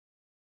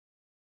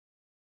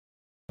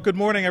Good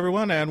morning,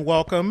 everyone, and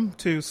welcome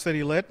to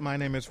City Lit. My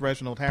name is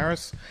Reginald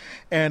Harris,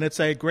 and it's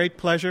a great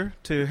pleasure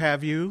to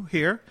have you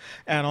here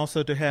and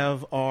also to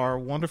have our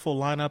wonderful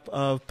lineup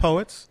of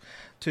poets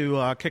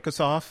to kick us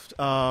off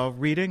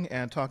reading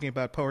and talking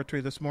about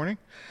poetry this morning.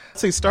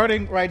 See,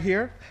 starting right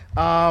here,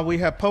 we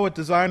have poet,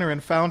 designer,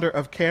 and founder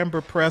of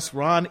Camber Press,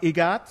 Ron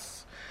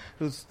Egatz,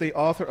 who's the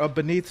author of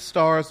Beneath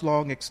Stars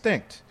Long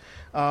Extinct.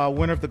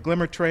 Winner of the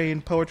Glimmer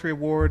Train Poetry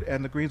Award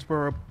and the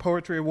Greensboro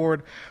Poetry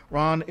Award.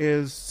 Ron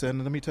is,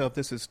 and let me tell if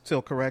this is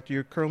still correct,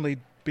 you're currently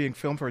being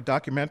filmed for a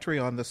documentary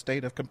on the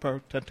state of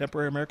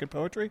contemporary American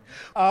poetry.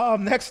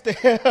 Next to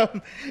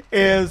him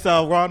is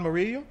Ron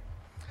Murillo,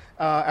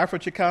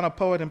 Afro-Chicana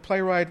poet and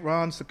playwright.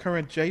 Ron's the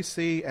current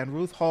J.C. and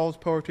Ruth Halls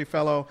Poetry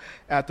Fellow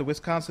at the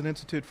Wisconsin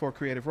Institute for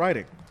Creative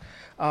Writing.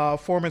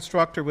 Former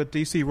instructor with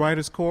DC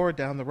Writers Corps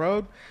down the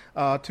road,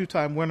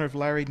 two-time winner of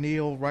Larry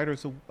Neal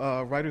Writers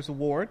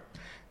Award,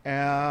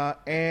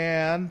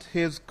 and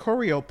his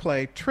choreo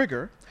play,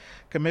 Trigger,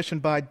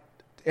 commissioned by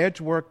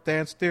Edgework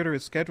Dance Theater,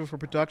 is scheduled for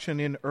production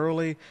in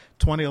early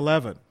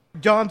 2011.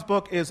 John's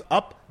book is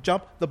Up,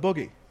 Jump the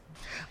Boogie.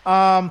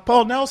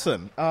 Paul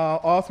Nelson,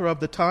 author of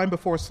The Time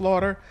Before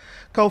Slaughter,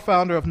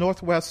 co-founder of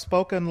Northwest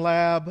Spoken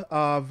Lab,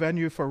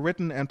 venue for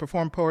written and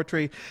performed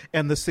poetry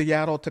in the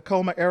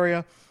Seattle-Tacoma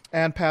area,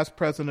 and past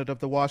president of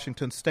the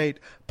Washington State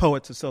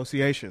Poets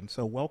Association.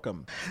 So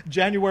welcome.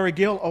 January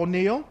Gill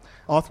O'Neill,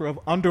 author of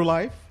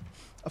Underlife,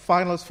 a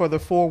finalist for the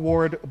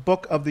Forward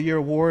Book of the Year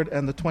Award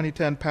and the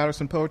 2010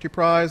 Patterson Poetry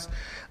Prize.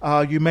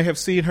 You may have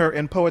seen her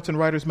in Poets and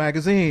Writers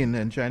magazine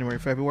in January,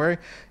 February.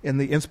 In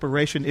the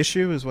Inspiration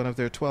issue is one of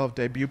their 12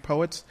 debut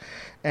poets.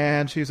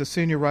 And she's a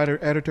senior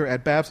writer-editor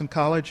at Babson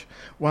College,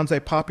 runs a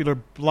popular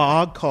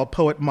blog called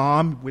Poet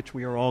Mom, which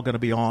we are all going to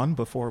be on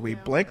before we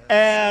blink.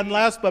 And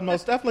last but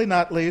most definitely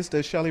not least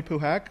is Shelley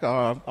Puhak,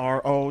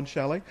 our own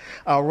Shelley,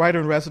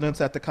 writer-in-residence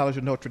at the College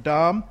of Notre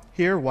Dame,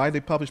 here, widely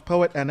published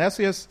poet and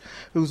essayist,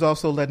 who's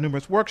also led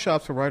numerous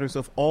workshops for writers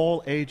of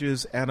all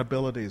ages and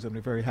abilities. And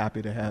we're very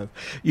happy to have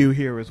you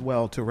here as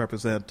well to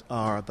represent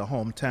the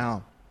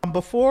hometown.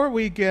 Before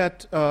we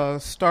get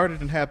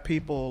started and have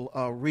people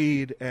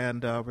read,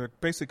 and we're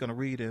basically going to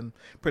read in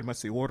pretty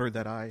much the order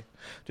that I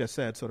just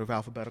said, sort of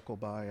alphabetical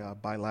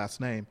by last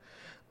name.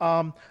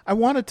 I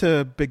wanted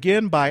to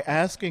begin by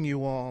asking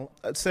you all,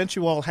 since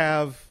you all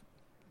have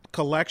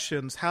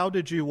collections, how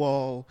did you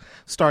all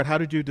start? How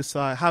did you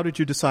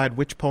decide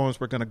which poems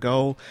were going to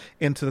go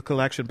into the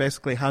collection?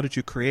 Basically, how did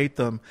you create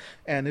them?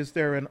 And is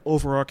there an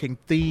overarching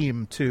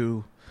theme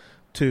to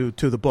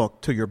the book,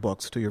 to your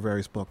books, to your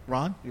various books?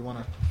 Ron, you want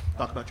to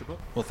talk about your book?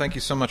 Well, thank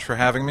you so much for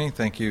having me.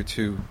 Thank you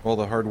to all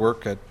the hard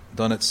work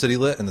done at City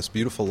Lit and this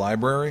beautiful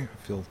library.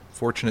 I feel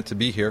fortunate to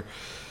be here.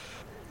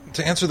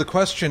 To answer the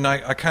question,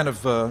 I kind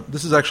of,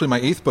 this is actually my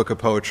 8th book of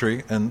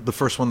poetry and the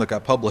first one that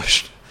got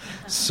published.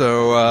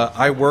 So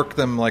I work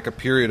them like a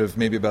period of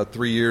maybe about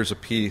 3 years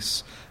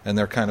apiece, and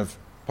they're kind of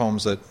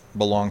poems that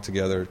belong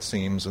together, it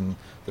seems, and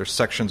there's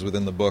sections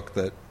within the book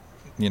that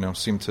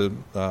seem to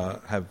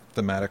have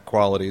thematic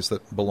qualities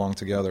that belong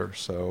together.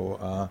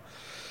 So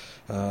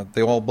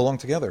they all belong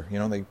together.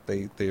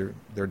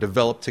 They're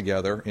developed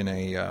together in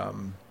a.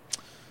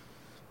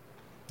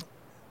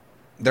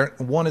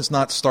 One is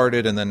not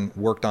started and then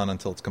worked on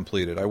until it's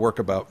completed. I work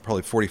about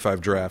probably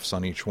 45 drafts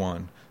on each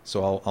one.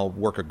 So I'll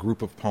work a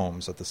group of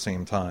poems at the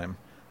same time,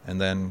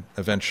 and then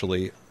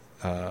eventually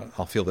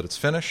I'll feel that it's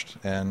finished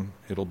and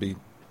it'll be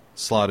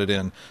slotted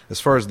in.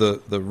 As far as the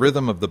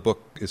rhythm of the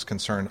book is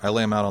concerned, I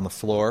lay them out on the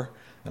floor,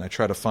 and I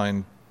try to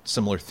find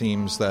similar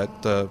themes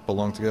that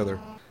belong together.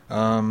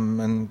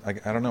 And I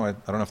don't know. I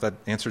don't know if that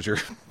answers your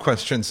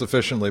question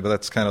sufficiently, but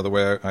that's kind of the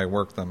way I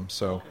work them.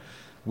 So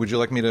would you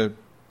like me to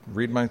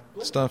read my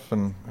stuff?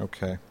 And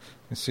okay.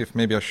 Let me see if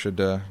maybe I should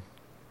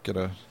get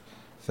a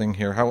thing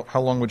here.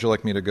 How long would you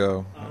like me to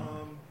go?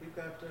 We've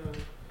got,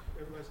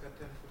 everybody's got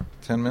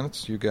 10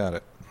 minutes? You got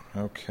it.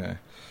 Okay.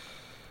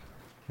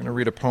 I'm going to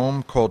read a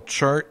poem called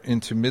Chart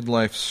into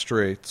Midlife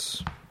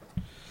Straits.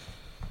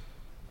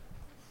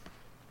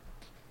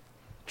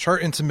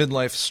 Chart into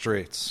Midlife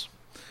Straits.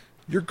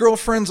 Your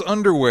girlfriend's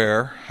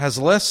underwear has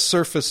less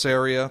surface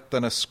area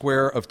than a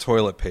square of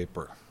toilet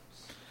paper.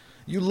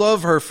 You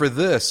love her for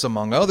this,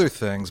 among other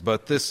things,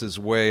 but this is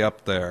way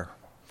up there.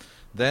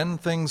 Then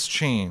things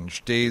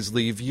change. Days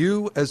leave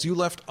you as you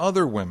left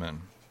other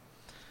women.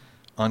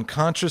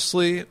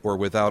 Unconsciously, or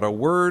without a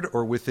word,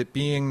 or with it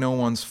being no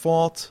one's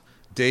fault,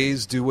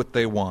 days do what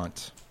they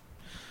want.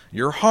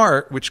 Your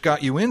heart, which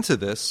got you into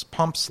this,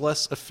 pumps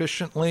less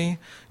efficiently,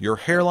 your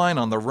hairline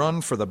on the run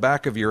for the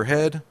back of your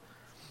head.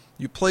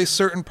 You play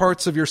certain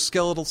parts of your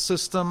skeletal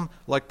system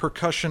like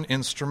percussion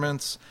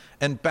instruments,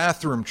 and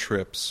bathroom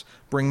trips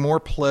bring more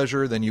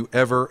pleasure than you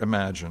ever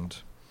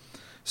imagined.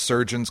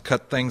 Surgeons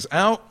cut things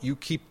out, you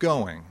keep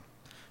going.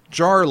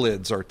 Jar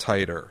lids are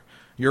tighter.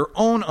 Your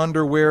own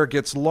underwear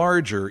gets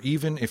larger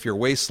even if your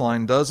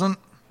waistline doesn't.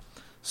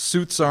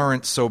 Suits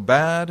aren't so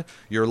bad.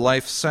 Your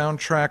life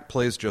soundtrack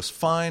plays just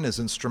fine as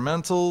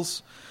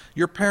instrumentals.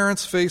 Your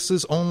parents'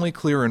 faces only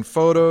clear in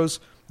photos.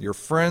 Your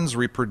friends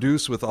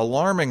reproduce with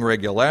alarming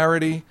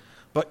regularity,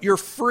 but you're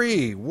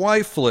free,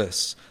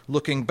 wifeless,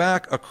 looking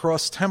back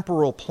across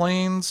temporal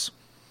planes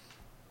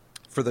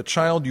for the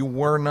child you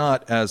were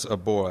not as a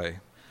boy.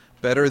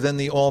 Better than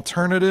the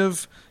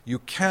alternative, you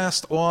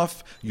cast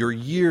off your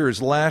years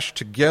lashed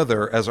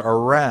together as a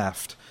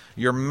raft,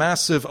 your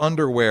massive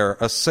underwear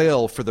a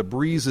sail for the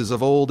breezes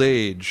of old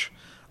age,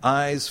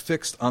 eyes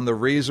fixed on the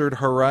razored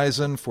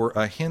horizon for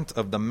a hint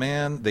of the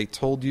man they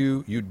told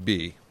you you'd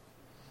be.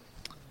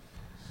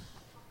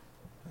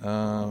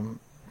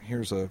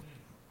 Here's a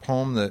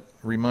poem that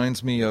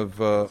reminds me of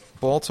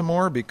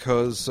Baltimore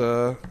because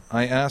I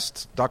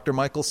asked Dr.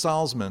 Michael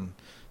Salzman,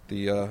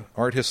 the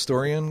art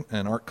historian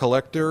and art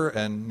collector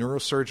and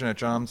neurosurgeon at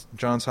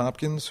Johns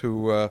Hopkins,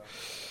 who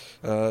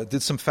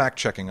did some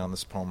fact-checking on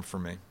this poem for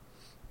me.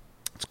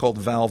 It's called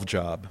Valve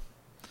Job.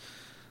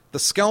 The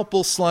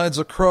scalpel slides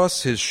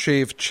across his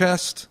shaved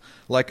chest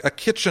like a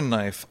kitchen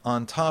knife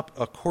on top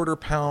a 1/4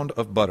 pound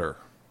of butter.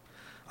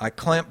 I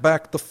clamp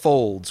back the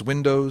folds,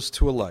 windows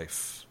to a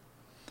life.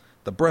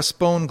 The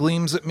breastbone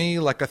gleams at me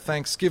like a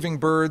Thanksgiving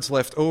bird's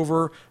left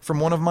over from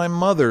one of my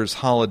mother's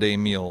holiday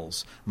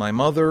meals, my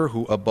mother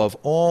who above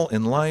all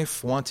in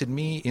life wanted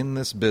me in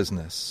this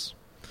business.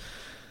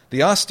 The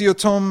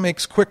osteotome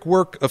makes quick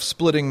work of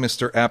splitting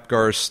Mr.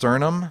 Apgar's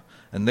sternum,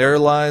 and there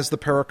lies the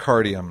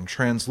pericardium,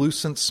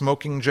 translucent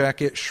smoking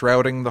jacket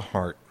shrouding the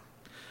heart,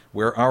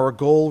 where our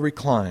goal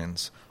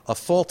reclines, a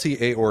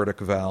faulty aortic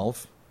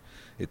valve.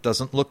 It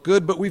doesn't look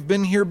good, but we've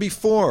been here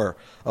before.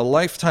 A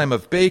lifetime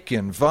of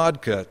bacon,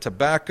 vodka,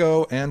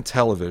 tobacco, and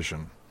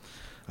television.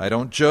 I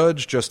don't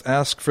judge, just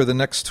ask for the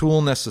next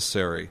tool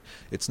necessary.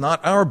 It's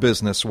not our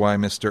business why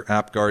Mr.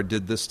 Apgar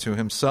did this to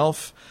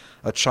himself.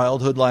 A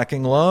childhood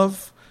lacking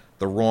love,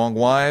 the wrong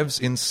wives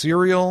in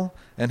cereal,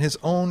 and his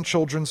own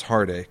children's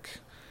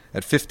heartache.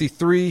 At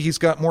 53, he's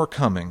got more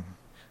coming.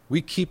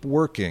 We keep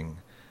working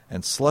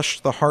and slush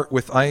the heart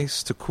with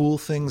ice to cool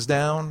things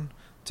down,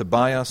 to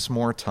buy us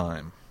more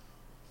time.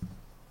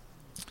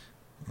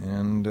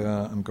 And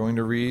I'm going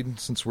to read,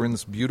 since we're in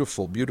this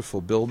beautiful,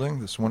 beautiful building,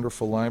 this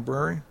wonderful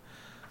library,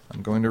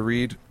 I'm going to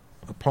read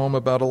a poem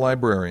about a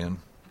librarian.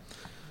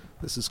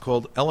 This is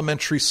called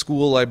Elementary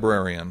School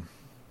Librarian.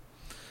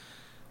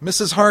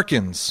 Mrs.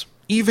 Harkins,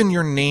 even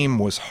your name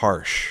was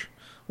harsh.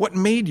 What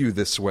made you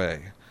this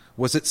way?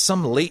 Was it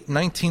some late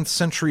 19th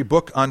century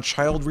book on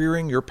child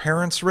rearing your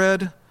parents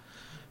read?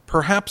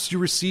 Perhaps you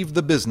received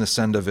the business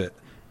end of it,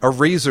 a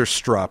razor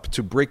strop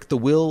to break the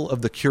will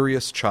of the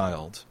curious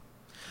child.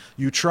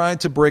 You tried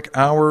to break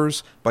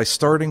ours by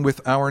starting with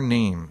our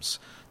names,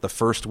 the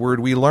first word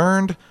we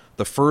learned,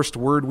 the first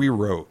word we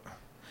wrote.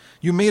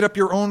 You made up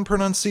your own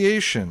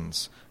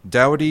pronunciations.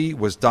 Dowdy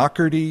was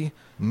Docherty,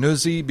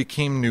 Nuzzy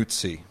became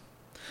Newtsy.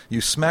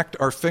 You smacked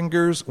our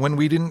fingers when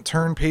we didn't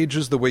turn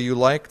pages the way you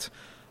liked,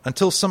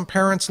 until some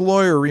parent's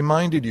lawyer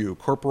reminded you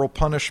corporal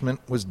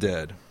punishment was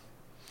dead.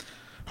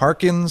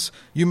 Harkins,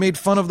 you made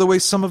fun of the way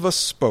some of us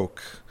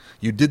spoke.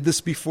 You did this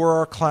before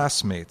our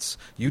classmates.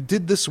 You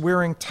did this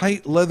wearing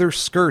tight leather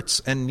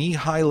skirts and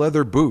knee-high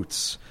leather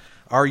boots.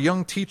 Our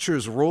young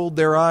teachers rolled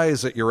their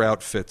eyes at your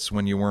outfits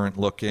when you weren't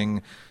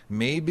looking,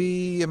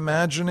 maybe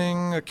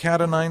imagining a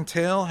cat-o'-nine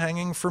tail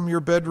hanging from your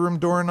bedroom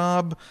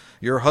doorknob,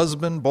 your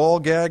husband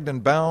ball-gagged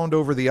and bound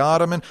over the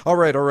ottoman. All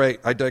right,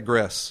 I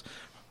digress.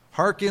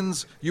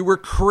 Harkins, you were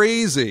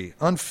crazy,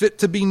 unfit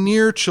to be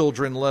near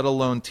children, let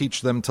alone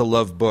teach them to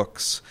love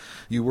books.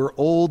 You were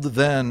old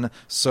then,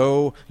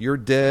 so you're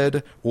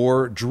dead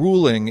or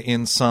drooling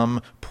in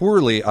some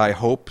poorly, I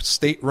hope,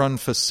 state-run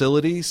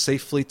facility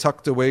safely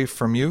tucked away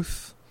from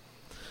youth.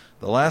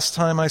 The last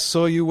time I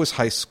saw you was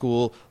high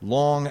school,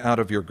 long out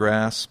of your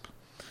grasp.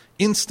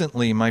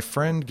 Instantly, my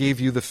friend gave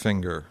you the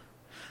finger.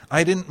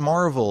 I didn't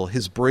marvel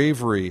his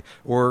bravery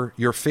or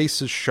your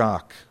face's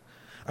shock.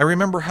 I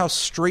remember how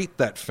straight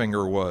that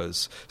finger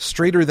was,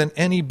 straighter than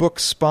any book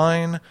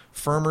spine,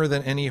 firmer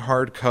than any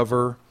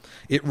hardcover.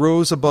 It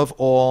rose above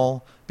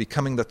all,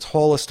 becoming the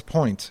tallest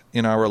point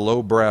in our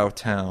lowbrow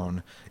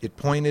town. It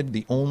pointed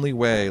the only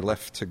way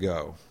left to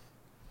go.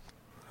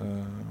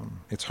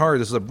 It's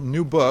hard. This is a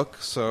new book,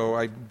 so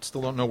I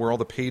still don't know where all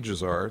the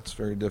pages are. It's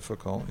very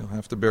difficult. You'll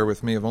have to bear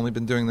with me. I've only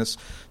been doing this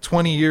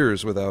 20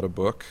 years without a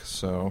book,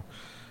 so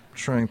I'm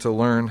trying to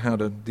learn how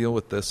to deal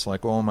with this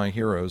like all my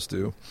heroes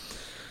do.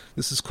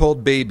 This is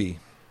called Baby.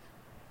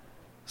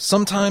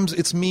 Sometimes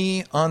it's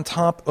me on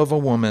top of a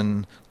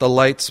woman, the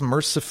lights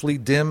mercifully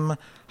dim,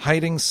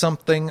 hiding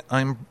something,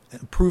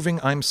 proving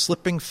I'm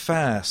slipping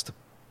fast,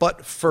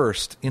 butt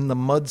first in the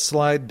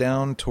mudslide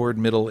down toward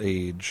middle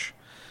age.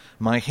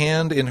 My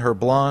hand in her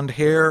blonde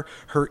hair,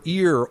 her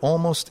ear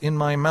almost in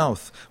my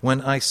mouth, when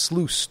I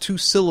sluice 2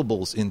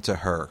 syllables into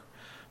her.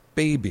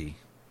 Baby,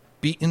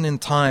 beaten in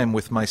time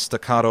with my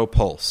staccato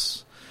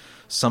pulse.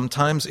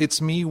 Sometimes it's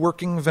me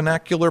working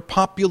vernacular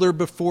popular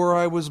before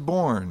I was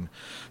born.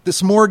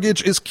 This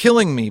mortgage is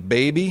killing me,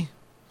 baby.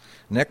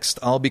 Next,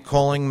 I'll be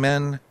calling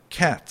men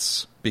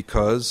cats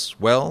because,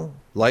 well,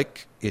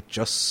 like, it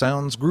just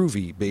sounds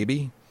groovy,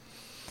 baby.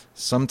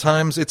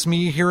 Sometimes it's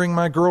me hearing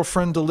my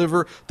girlfriend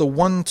deliver the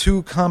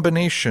 1-2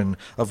 combination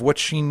of what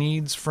she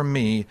needs from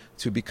me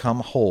to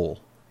become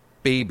whole.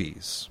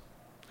 Babies.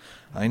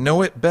 I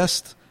know it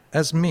best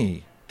as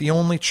me, the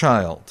only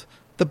child,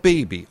 the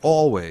baby,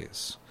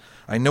 always.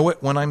 I know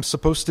it when I'm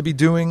supposed to be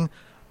doing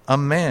a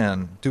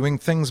man, doing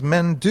things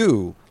men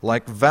do,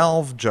 like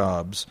valve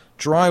jobs,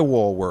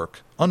 drywall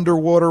work,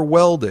 underwater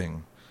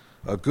welding.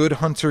 A good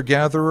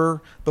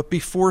hunter-gatherer, but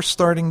before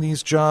starting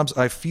these jobs,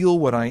 I feel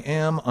what I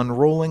am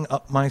unrolling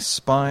up my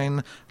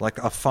spine like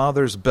a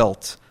father's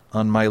belt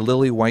on my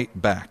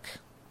lily-white back.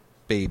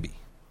 Baby.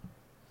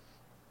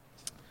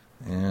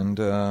 And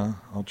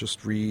I'll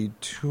just read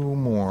 2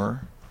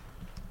 more.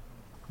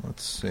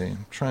 Let's see.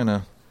 I'm trying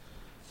to...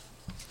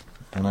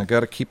 And I got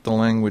to keep the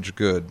language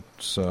good,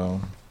 so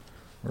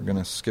we're going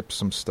to skip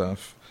some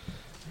stuff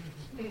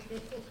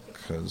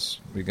because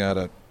we got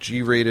a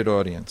G-rated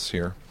audience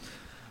here.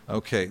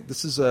 Okay,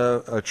 this is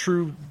a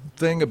true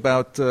thing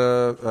about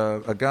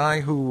a guy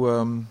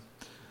who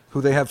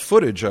they have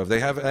footage of. They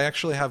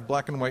actually have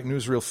black and white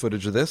newsreel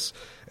footage of this,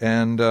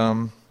 and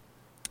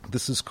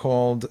this is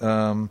called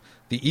 "The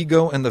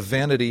Ego and the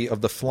Vanity of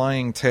the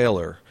Flying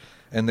Tailor."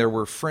 And there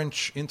were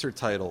French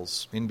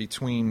intertitles in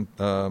between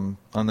on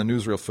the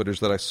newsreel footage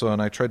that I saw,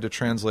 and I tried to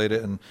translate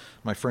it, and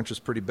my French is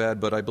pretty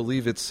bad, but I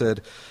believe it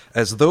said,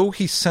 "As though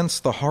he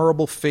sensed the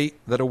horrible fate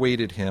that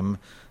awaited him,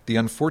 the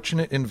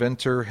unfortunate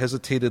inventor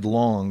hesitated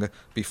long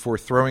before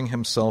throwing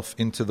himself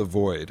into the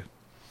void."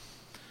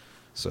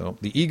 So,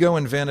 the ego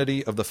and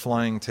vanity of the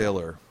flying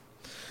tailor.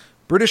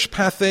 British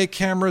Pathé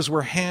cameras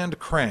were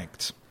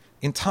hand-cranked,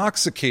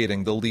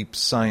 intoxicating the leaps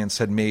science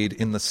had made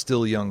in the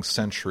still young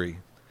century.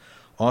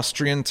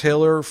 Austrian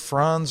tailor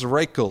Franz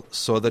Reichelt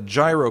saw the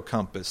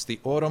gyrocompass, the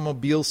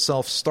automobile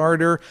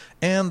self-starter,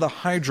 and the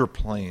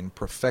hydroplane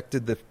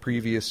perfected the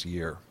previous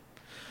year.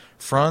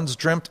 Franz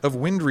dreamt of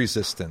wind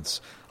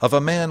resistance, of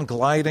a man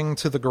gliding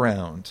to the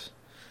ground.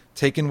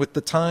 Taken with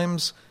the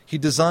times, he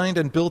designed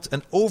and built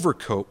an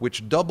overcoat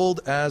which doubled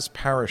as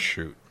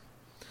parachute.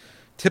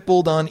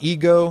 Tippled on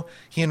ego,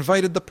 he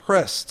invited the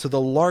press to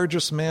the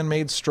largest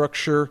man-made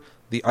structure,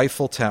 the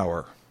Eiffel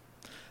Tower.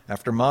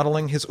 After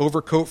modeling his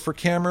overcoat for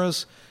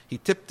cameras, he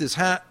tipped his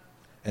hat,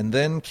 and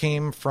then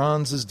came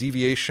Franz's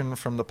deviation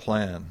from the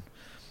plan.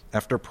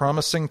 After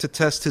promising to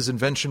test his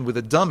invention with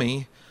a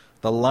dummy,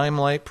 the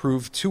limelight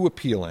proved too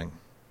appealing.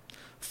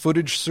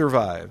 Footage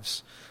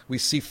survives. We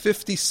see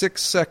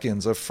 56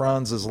 seconds of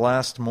Franz's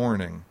last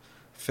morning,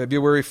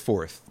 February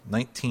 4th,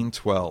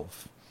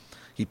 1912.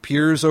 He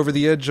peers over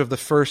the edge of the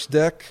first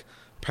deck,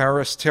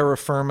 Paris terra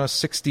firma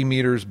 60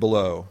 meters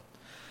below.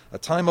 A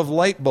time of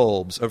light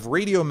bulbs, of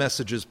radio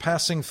messages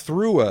passing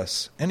through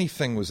us.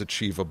 Anything was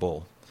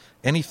achievable.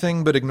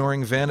 Anything but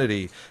ignoring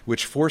vanity,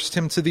 which forced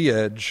him to the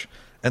edge,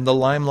 and the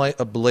limelight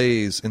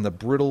ablaze in the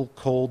brittle,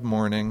 cold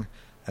morning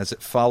as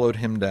it followed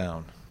him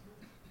down.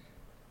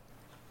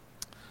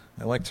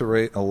 I like to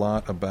write a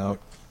lot about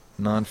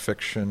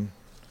nonfiction,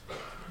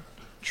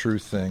 true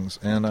things,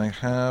 and I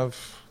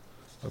have,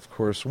 of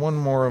course, one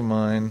more of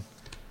mine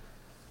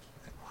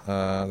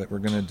that we're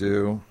going to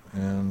do,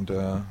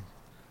 and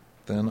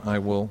then I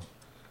will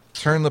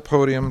turn the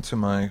podium to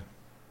my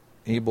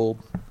able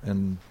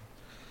and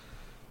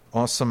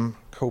awesome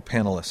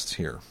co-panelists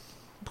here.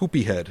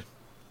 Poopy head.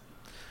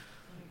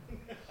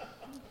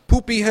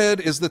 Poopy head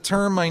is the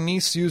term my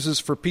niece uses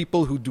for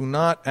people who do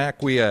not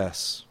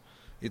acquiesce.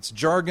 It's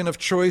jargon of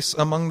choice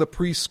among the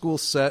preschool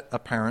set,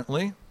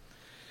 apparently.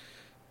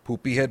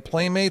 Poopy head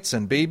playmates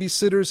and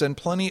babysitters and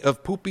plenty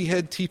of poopy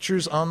head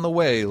teachers on the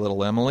way,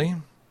 little Emily.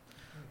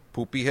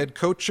 Poopy head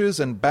coaches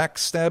and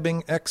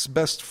backstabbing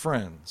ex-best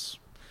friends.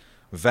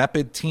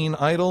 Vapid teen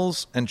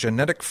idols and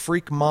genetic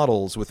freak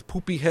models with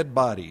poopy head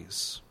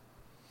bodies.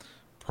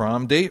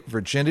 Prom date,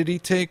 virginity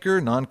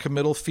taker,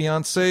 non-committal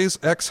fiancés,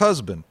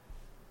 ex-husband.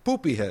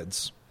 Poopy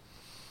heads.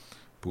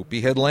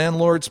 Poopy head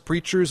landlords,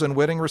 preachers, and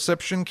wedding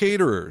reception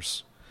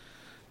caterers.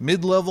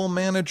 Mid-level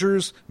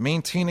managers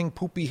maintaining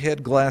poopy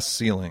head glass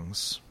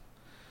ceilings.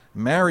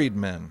 Married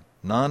men,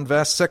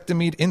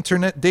 non-vasectomied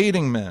internet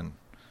dating men.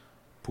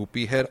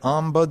 Poopy head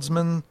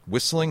ombudsman,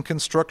 whistling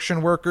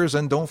construction workers,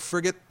 and don't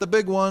forget the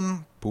big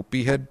one,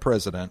 poopy head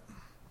president.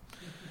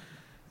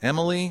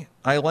 Emily,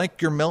 I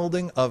like your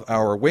melding of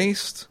our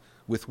waste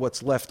with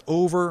what's left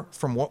over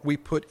from what we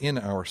put in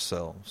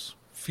ourselves.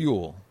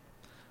 Fuel.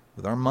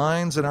 With our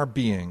minds and our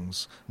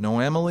beings. No,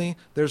 Emily,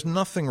 there's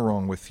nothing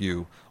wrong with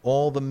you.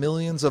 All the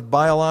millions of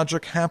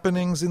biologic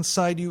happenings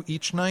inside you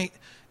each night,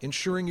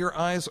 ensuring your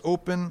eyes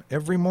open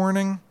every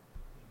morning.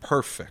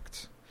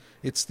 Perfect.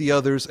 It's the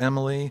others,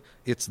 Emily.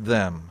 It's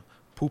them.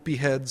 Poopy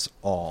heads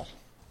all.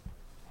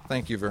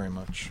 Thank you very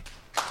much.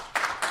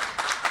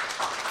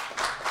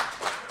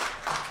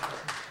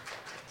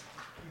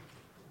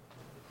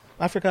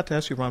 I forgot to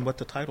ask you, Ron, what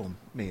the title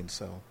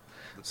means.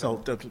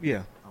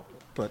 Yeah.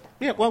 But,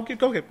 yeah, well,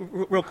 go ahead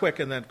real quick,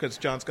 and then, because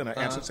John's going to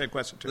answer the same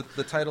question, too.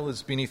 The title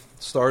is Beneath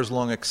Stars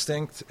Long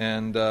Extinct,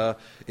 and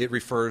it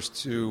refers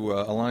to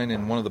a line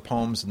in one of the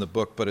poems in the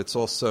book, but it's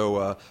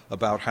also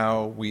about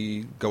how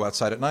we go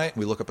outside at night,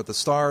 we look up at the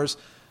stars,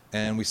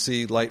 and we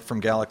see light from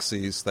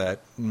galaxies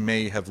that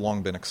may have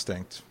long been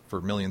extinct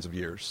for millions of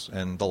years,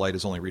 and the light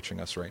is only reaching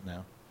us right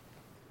now.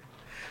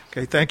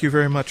 Okay, thank you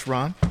very much,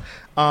 Ron.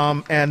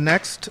 And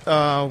next,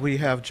 we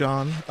have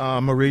John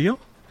Murillo.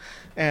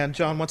 And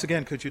John, once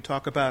again, could you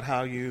talk about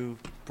how you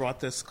brought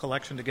this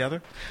collection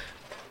together?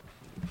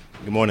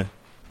 Good morning.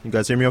 You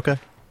guys hear me okay?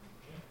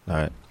 All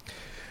right.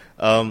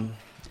 I'm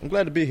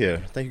glad to be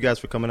here. Thank you guys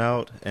for coming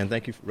out, and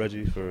thank you,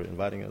 Reggie, for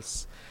inviting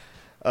us.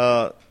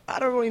 I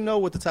don't really know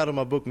what the title of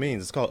my book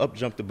means. It's called Up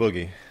Jump the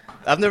Boogie.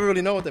 I've never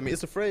really known what that means.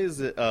 It's a phrase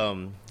that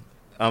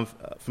I'm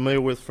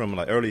familiar with from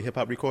like early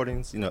hip-hop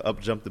recordings,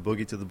 up jump the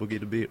boogie to the boogie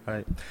to beat,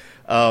 right?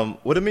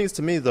 What it means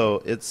to me,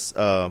 though, it's,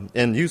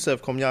 and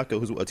Yusef Komyaka,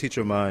 who's a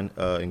teacher of mine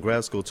in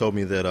grad school, told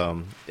me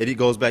that it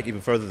goes back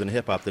even further than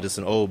hip-hop, that it's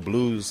an old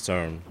blues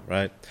term,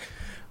 right?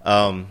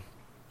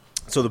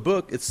 So the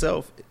book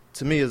itself,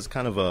 to me, is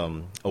kind of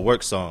a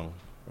work song,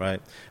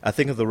 right? I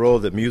think of the role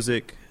that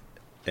music,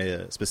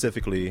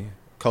 specifically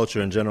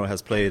culture in general,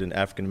 has played in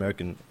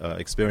African-American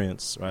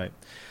experience, right?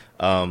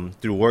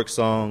 Through work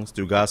songs,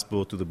 through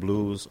gospel, through the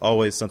blues,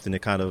 always something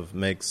that kind of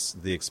makes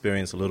the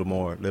experience a little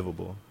more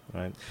livable,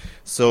 right?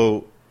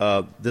 So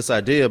this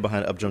idea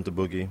behind Up Jump the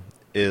Boogie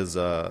is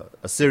a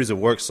series of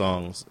work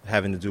songs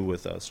having to do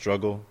with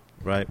struggle,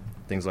 right?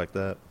 Things like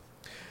that.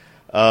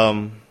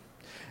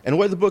 And the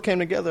way the book came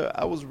together,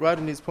 I was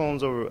writing these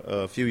poems over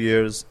a few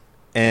years,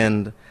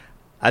 and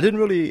I didn't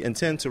really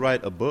intend to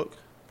write a book,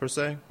 per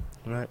se,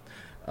 right?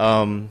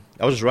 I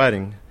was just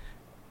writing,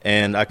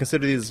 and I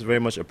consider these very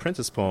much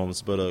apprentice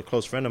poems, but a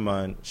close friend of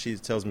mine, she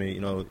tells me,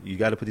 you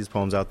got to put these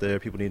poems out there.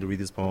 People need to read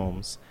these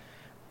poems.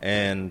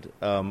 And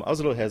I was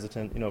a little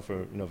hesitant,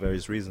 for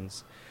various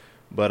reasons.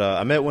 But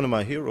I met one of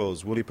my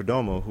heroes, Willie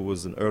Perdomo, who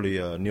was an early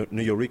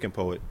Nuyorican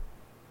poet.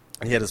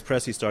 And he had this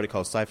press he started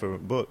called Cypher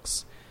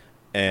Books.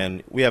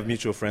 And we have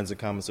mutual friends in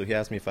common, so he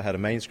asked me if I had a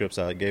manuscript,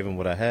 so I gave him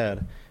what I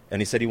had.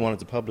 And he said he wanted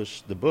to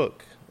publish the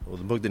book. Well,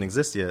 the book didn't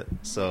exist yet,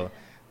 so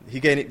he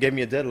gave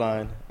me a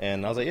deadline,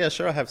 and I was like, yeah,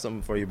 sure, I have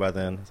something for you by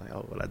then. I was like,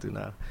 oh, what do I do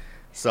now?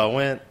 So I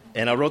went,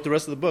 and I wrote the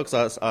rest of the book.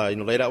 So I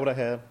laid out what I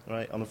had,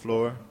 right, on the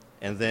floor,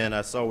 and then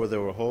I saw where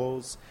there were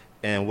holes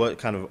and what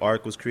kind of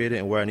arc was created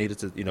and where I needed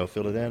to,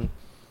 fill it in,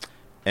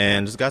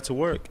 and just got to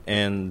work.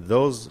 And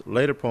those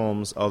later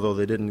poems, although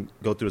they didn't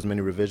go through as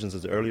many revisions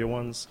as the earlier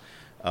ones,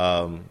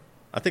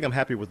 I think I'm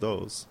happy with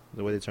those,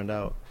 the way they turned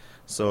out.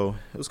 So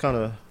it was kind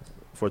of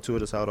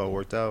fortuitous how it all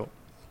worked out.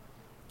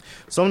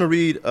 So I'm going to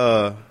read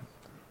a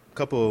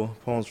couple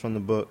poems from the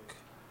book.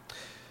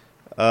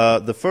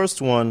 The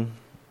first one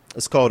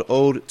is called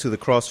Ode to the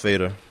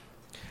Crossfader.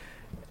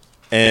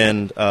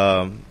 And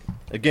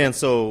again,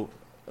 so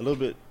a little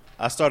bit,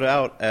 I started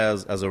out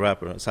as a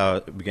rapper. That's how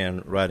I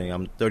began writing.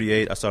 I'm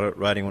 38. I started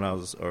writing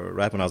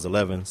rapping when I was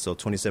 11, so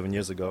 27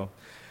 years ago.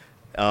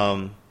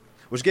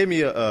 Which gave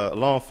me a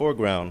long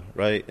foreground,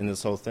 right, in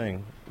this whole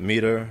thing.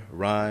 Meter,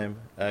 rhyme,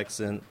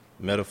 accent,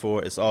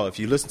 metaphor. It's all, if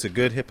you listen to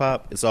good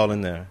hip-hop, it's all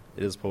in there.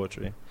 It is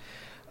poetry.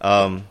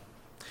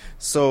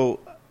 So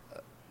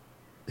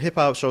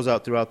hip-hop shows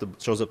up throughout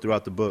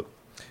the book.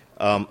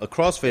 A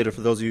crossfader,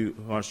 for those of you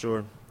who aren't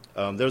sure,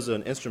 there's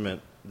an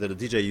instrument that a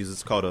DJ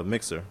uses called a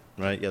mixer,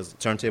 right? He has a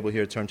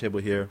turntable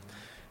here.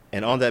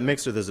 And on that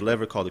mixer, there's a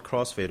lever called a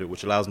crossfader,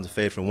 which allows him to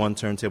fade from one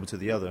turntable to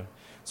the other.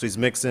 So he's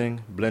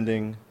mixing,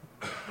 blending.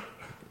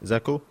 Is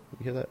that cool?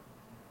 You hear that?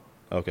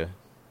 Okay.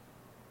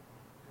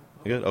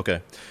 You good? Okay.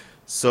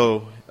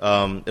 So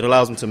it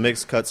allows him to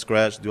mix, cut,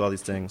 scratch, do all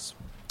these things,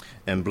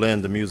 and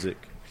blend the music.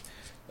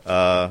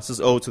 This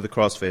is Ode to the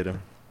Crossfader.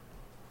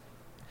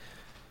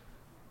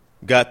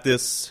 Got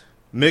this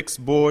mix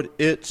board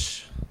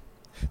itch,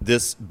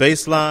 this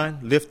bass line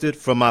lifted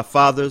from my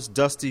father's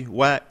dusty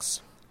wax.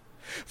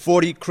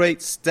 40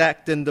 crates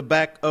stacked in the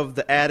back of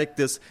the attic,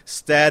 this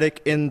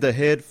static in the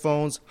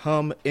headphones,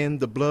 hum in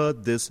the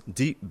blood, this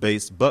deep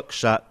bass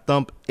buckshot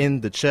thump in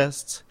the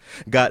chest.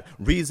 Got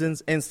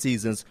reasons and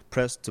seasons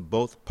pressed to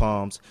both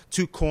palms,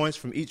 2 coins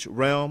from each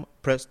realm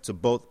pressed to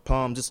both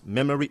palms. Just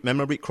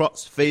memory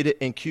cross-faded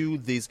and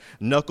cued, these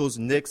knuckles,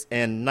 nicks,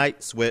 and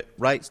night sweat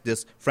writes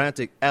this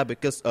frantic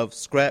abacus of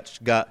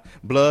scratch. Got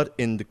blood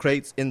in the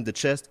crates, in the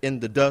chest, in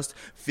the dust,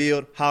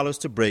 field hollers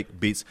to break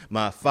beats.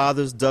 My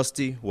father's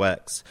dusty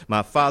wax,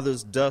 my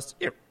father's dust,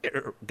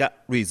 got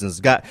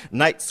reasons, got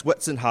night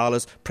sweats and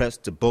hollers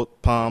pressed to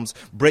both palms,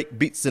 break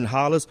beats and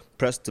hollers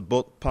pressed to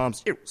both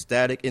palms,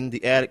 static in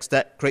the attic,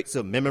 stack crates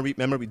of memory,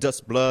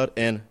 dust, blood,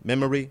 and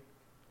memory.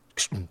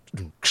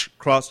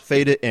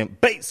 Cross-faded and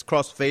bass,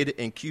 cross-faded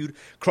and cued,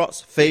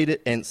 cross-faded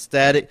and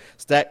static,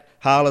 stack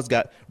hollers,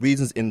 got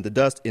reasons in the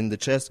dust, in the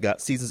chest, got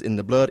seasons in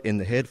the blood, in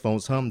the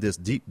headphones, hum this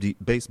deep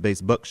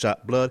bass,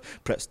 buckshot blood,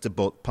 pressed to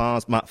both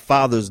palms, my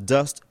father's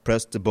dust,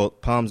 pressed to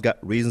both palms, got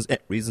reasons.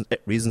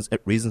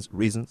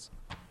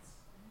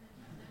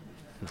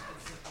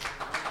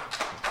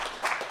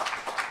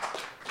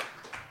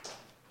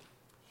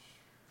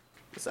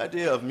 This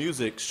idea of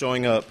music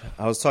showing up,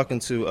 I was talking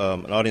to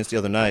an audience the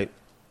other night.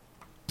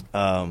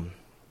 As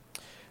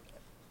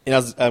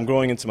I'm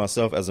growing into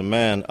myself as a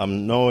man,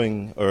 I'm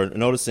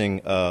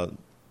noticing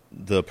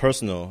the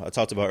personal, I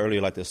talked about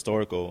earlier, like the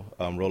historical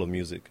role of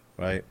music,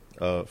 right,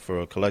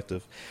 for a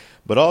collective.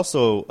 But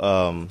also,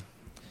 I'm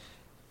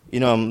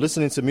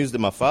listening to music that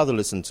my father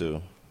listened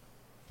to,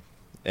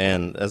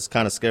 and that's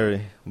kind of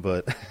scary,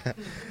 but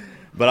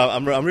but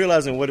I'm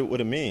realizing what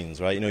it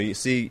means, right? You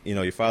see,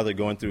 your father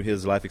going through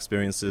his life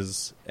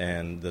experiences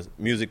and the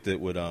music that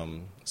would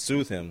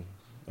soothe him,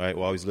 right,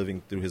 while he's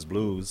living through his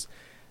blues,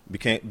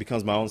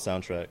 becomes my own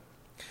soundtrack.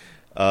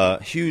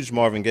 Huge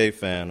Marvin Gaye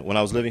fan. When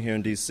I was living here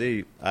in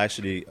D.C., I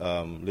actually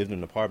lived in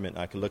an apartment.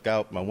 I could look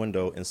out my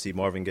window and see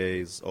Marvin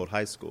Gaye's old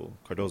high school,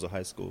 Cardozo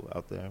High School,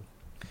 out there.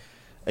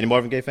 Any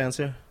Marvin Gaye fans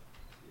here?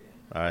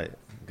 All right,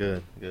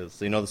 good.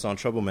 So you know the song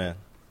Trouble Man?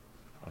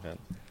 Okay.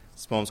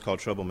 This poem's called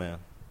Trouble Man.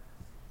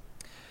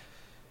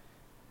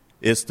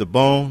 It's the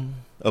bone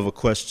of a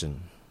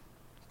question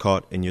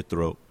caught in your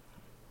throat.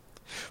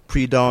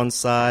 Pre-dawn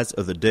sighs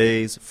of the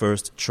day's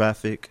first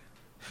traffic,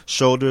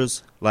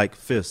 shoulders like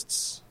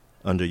fists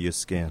under your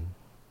skin.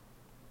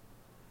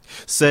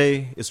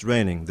 Say it's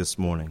raining this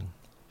morning.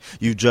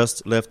 You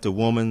just left a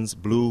woman's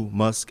blue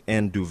musk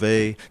and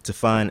duvet to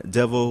find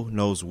devil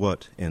knows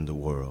what in the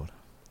world.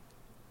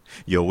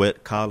 Your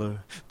wet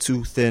collar,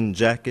 too thin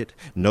jacket,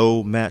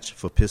 no match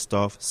for pissed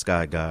off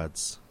sky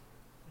gods.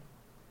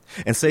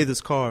 And say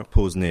this car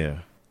pulls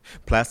near,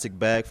 plastic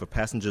bag for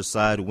passenger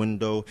side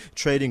window,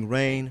 trading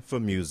rain for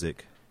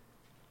music.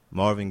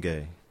 Marvin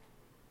Gaye.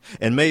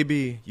 And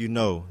maybe you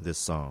know this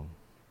song.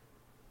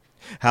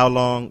 How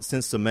long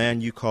since the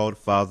man you called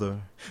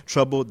father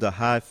troubled the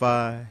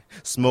hi-fi,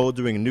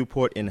 smoldering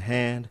Newport in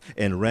hand,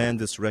 and ran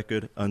this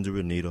record under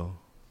a needle?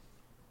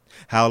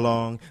 How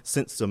long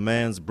since the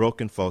man's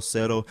broken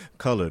falsetto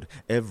colored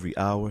every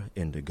hour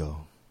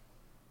indigo?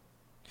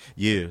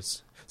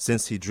 Years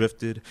since he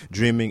drifted,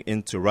 dreaming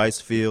into rice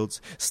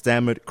fields,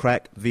 stammered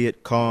crack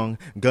Viet Cong,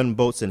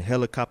 gunboats and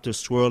helicopters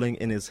swirling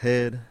in his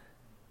head.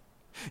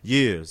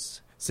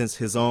 Years since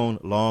his own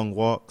long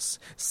walks,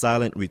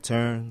 silent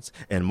returns,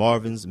 and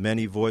Marvin's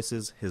many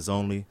voices his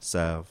only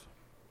salve.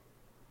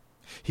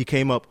 He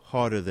came up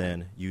harder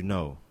than you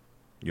know,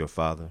 your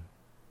father.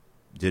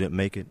 Didn't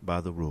make it by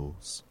the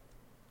rules.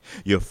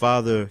 Your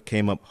father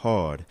came up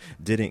hard,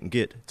 didn't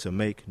get to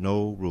make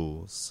no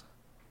rules.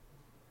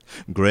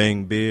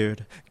 Graying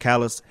beard,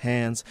 calloused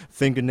hands,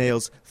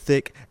 fingernails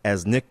thick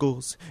as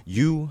nickels,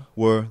 you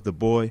were the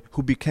boy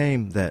who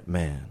became that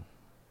man,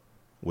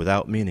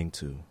 without meaning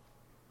to.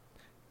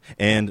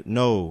 And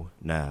know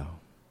now,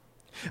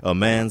 a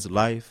man's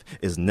life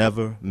is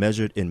never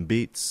measured in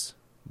beats,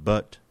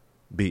 but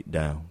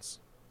beatdowns.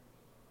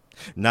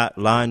 Not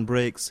line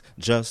breaks,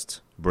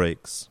 just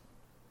breaks.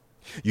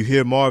 You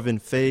hear Marvin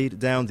fade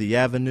down the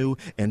avenue,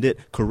 and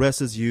it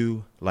caresses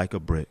you like a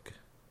brick.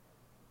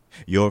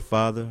 Your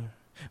father,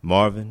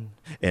 Marvin,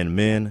 and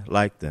men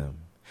like them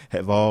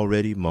have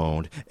already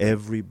moaned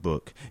every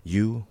book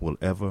you will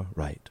ever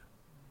write.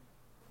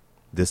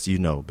 This you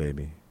know,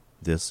 baby.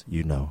 This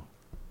you know.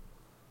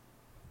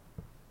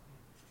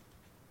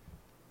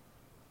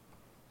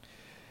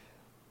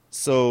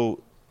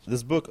 So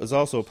this book is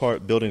also a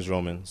part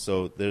Bildungsroman.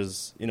 So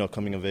there's,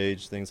 coming of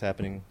age things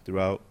happening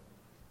throughout.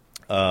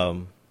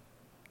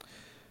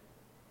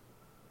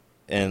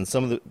 And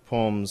some of the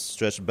poems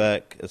stretch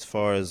back as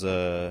far as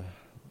the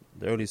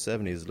early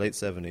 70s, late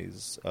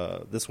 70s.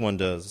 This one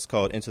does. It's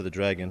called Into the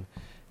Dragon.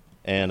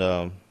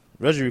 And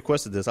Reggie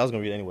requested this. I was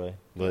going to read it anyway,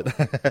 but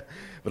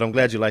but I'm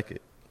glad you like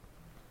it.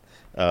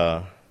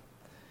 You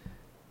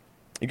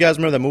guys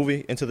remember that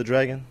movie, Into the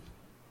Dragon?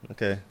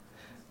 Okay.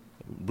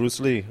 Bruce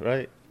Lee,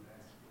 right?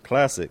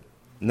 Classic.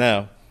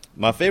 Now,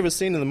 my favorite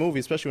scene in the movie,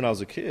 especially when I was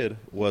a kid,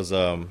 was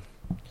the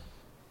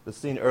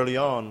scene early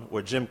on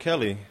where Jim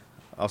Kelly,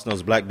 also known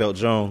as Black Belt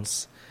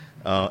Jones,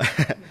 I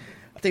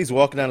think he's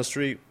walking down the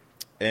street,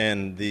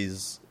 and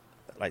these,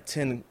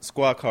 10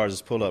 squad cars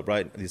just pull up,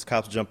 right? These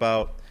cops jump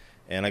out,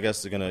 and I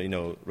guess they're going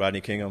to,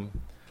 Rodney King him.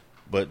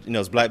 But,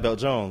 it's Black Belt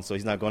Jones, so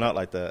he's not going out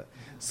like that.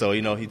 So,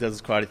 he does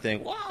his karate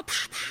thing.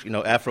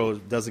 Afro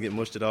doesn't get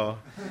mushed at all.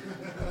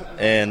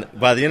 And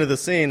by the end of the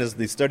scene, there's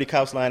these 30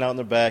 cops lying out in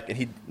the back, and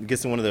he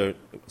gets in one of their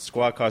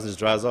squad cars and just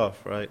drives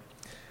off, right?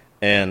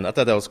 And I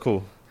thought that was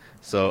cool.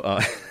 So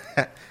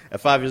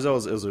at 5 years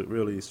old, it was a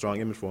really strong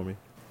image for me.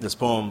 This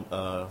poem,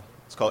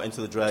 it's called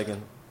Into the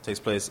Dragon, takes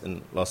place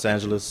in Los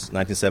Angeles,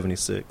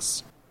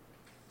 1976.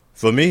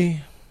 For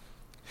me,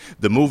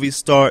 the movie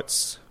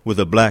starts with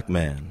a black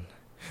man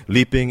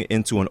leaping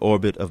into an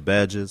orbit of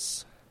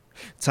badges,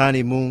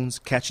 tiny moons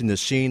catching the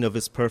sheen of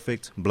his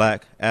perfect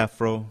black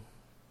afro,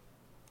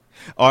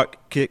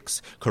 arc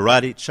kicks,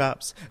 karate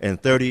chops,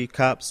 and 30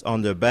 cops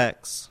on their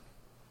backs.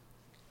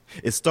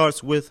 It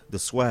starts with the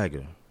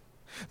swagger,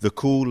 the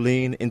cool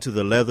lean into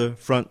the leather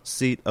front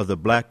seat of the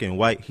black and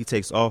white he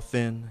takes off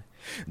in,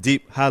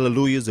 deep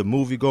hallelujahs of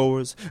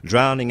moviegoers,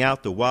 drowning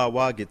out the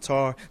wah-wah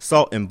guitar,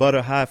 salt and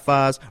butter high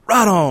fives,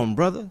 right on,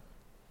 brother.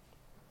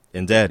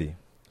 And Daddy,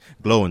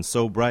 glowing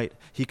so bright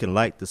he can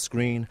light the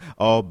screen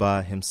all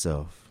by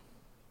himself.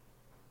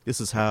 This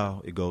is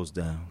how it goes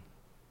down.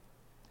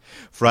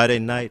 Friday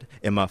night,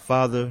 and my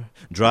father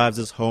drives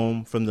us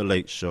home from the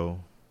late show.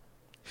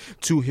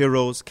 Two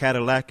heroes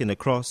Cadillacing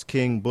across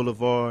King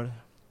Boulevard.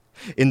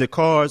 In the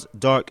car's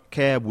dark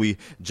cab we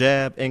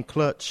jab and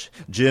clutch,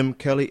 Jim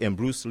Kelly and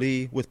Bruce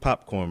Lee with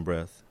popcorn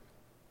breath,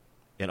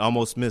 and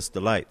almost missed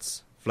the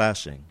lights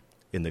flashing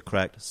in the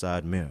cracked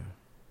side mirror.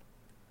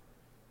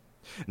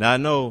 Now I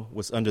know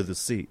what's under the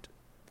seat,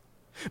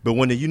 but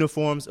when the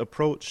uniforms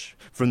approach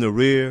from the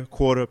rear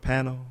quarter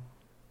panel,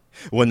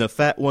 when the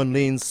fat one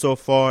leans so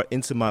far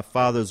into my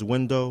father's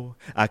window,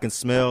 I can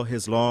smell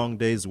his long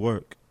day's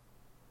work.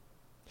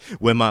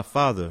 When my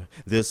father,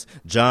 this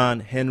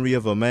John Henry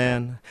of a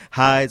man,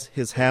 hides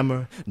his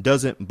hammer,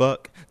 doesn't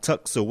buck,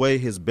 tucks away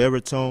his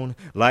baritone,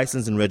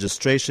 license and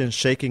registration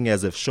shaking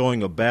as if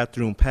showing a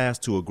bathroom pass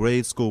to a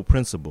grade school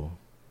principal,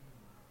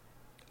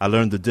 I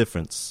learned the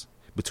difference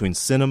between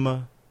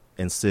cinema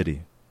and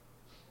city,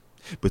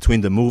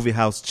 between the movie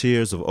house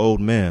cheers of old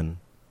men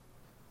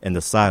and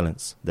the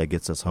silence that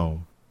gets us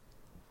home.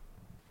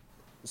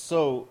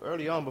 So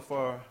early on,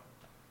 before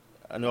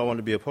I knew I wanted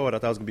to be a poet, I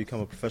thought I was going to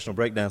become a professional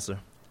breakdancer.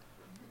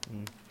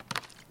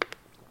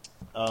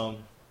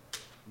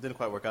 Didn't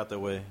quite work out that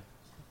way.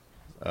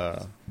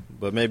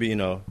 But maybe,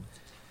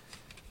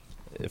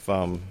 if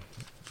I'm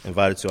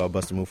invited to, I'll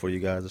bust a move for you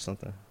guys or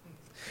something.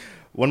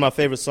 One of my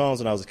favorite songs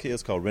when I was a kid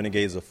is called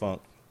Renegades of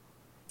Funk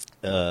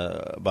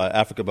by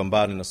Africa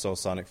Bambaataa and the Soul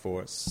Sonic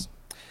Force.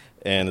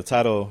 And the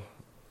title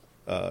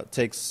of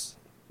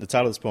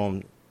this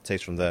poem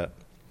takes from that.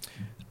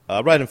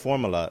 I write in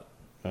form a lot,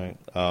 right?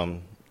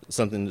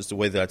 Something, just the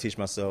way that I teach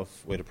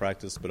myself, way to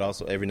practice, but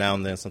also every now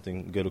and then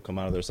something good will come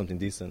out of there, something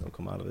decent will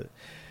come out of it.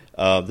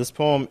 This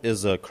poem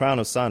is a crown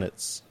of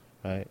sonnets,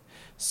 right?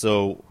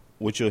 So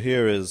what you'll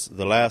hear is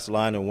the last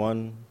line in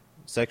one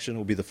section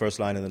will be the first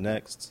line in the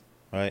next,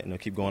 right? And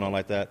it'll keep going on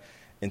like that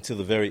until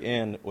the very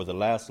end, where the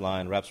last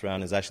line wraps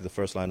around is actually the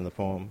first line in the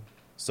poem.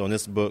 So in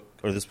this book,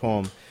 or this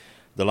poem,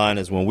 the line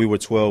is, when we were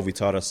 12, we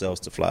taught ourselves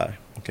to fly.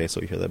 Okay,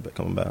 so you hear that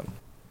coming back.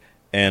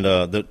 And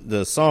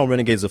the song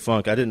Renegades of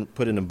Funk, I didn't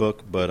put it in the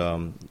book, but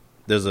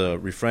there's a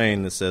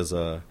refrain that says,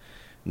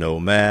 no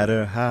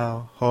matter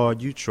how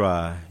hard you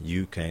try,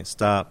 you can't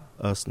stop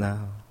us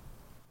now.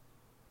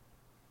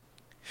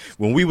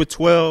 When we were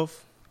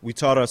 12, we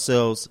taught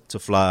ourselves to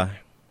fly,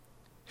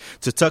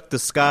 to tuck the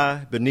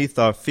sky beneath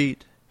our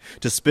feet,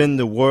 to spin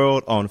the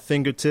world on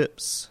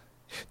fingertips,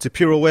 to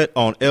pirouette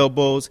on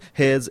elbows,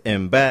 heads,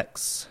 and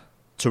backs,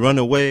 to run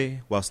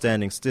away while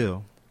standing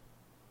still.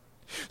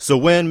 So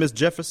when Miss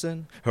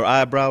Jefferson, her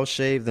eyebrows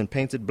shaved and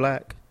painted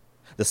black,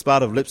 the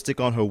spot of lipstick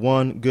on her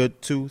one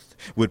good tooth,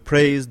 would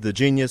praise the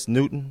genius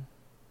Newton,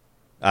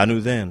 I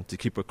knew then to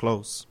keep her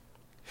close,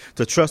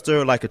 to trust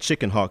her like a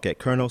chicken hawk at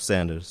Colonel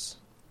Sanders.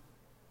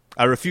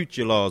 I refute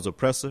your laws,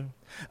 oppressor.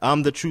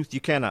 I'm the truth you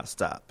cannot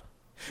stop.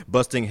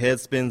 Busting head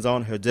spins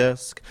on her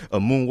desk, a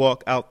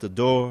moonwalk out the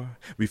door,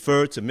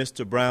 referred to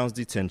Mr. Brown's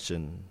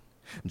detention.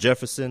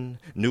 Jefferson,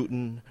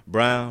 Newton,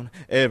 Brown,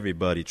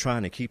 everybody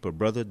trying to keep a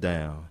brother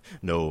down.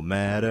 No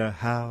matter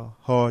how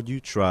hard you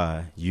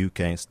try, you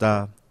can't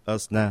stop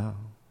us now.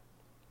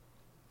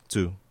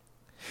 2.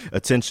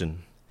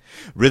 Attention.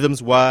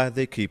 Rhythms why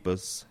they keep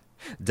us.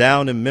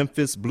 Down in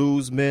Memphis,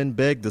 blues men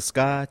beg the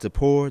sky to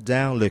pour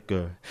down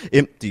liquor.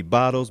 Empty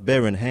bottles,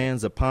 barren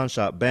hands, a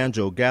pawnshop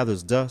banjo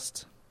gathers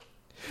dust.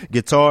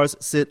 Guitars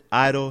sit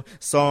idle,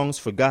 songs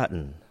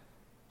forgotten.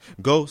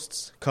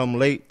 Ghosts come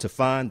late to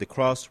find the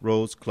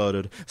crossroads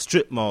cluttered,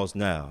 strip malls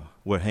now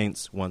where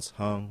haints once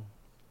hung.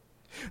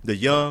 The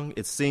young,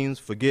 it seems,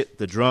 forget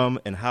the drum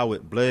and how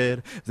it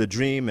bled, the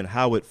dream and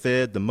how it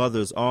fed the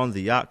mothers on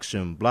the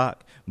auction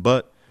block.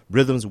 But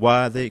rhythms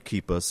why they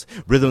keep us,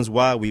 rhythms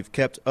why we've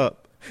kept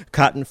up.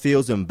 Cotton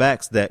fields and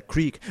backs that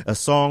creak, a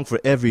song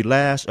for every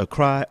lash, a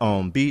cry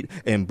on beat,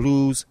 and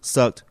blues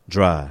sucked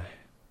dry.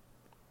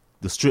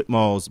 The strip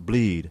malls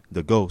bleed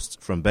the ghosts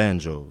from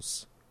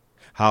banjos,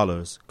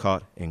 hollers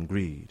caught in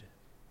greed.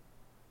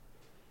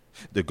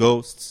 The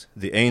ghosts,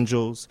 the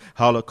angels,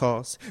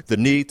 Holocaust, the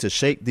need to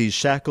shake these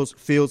shackles,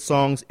 field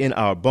songs in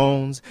our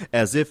bones.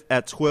 As if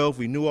at 12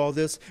 we knew all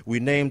this, we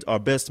named our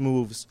best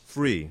moves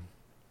free.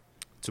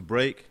 To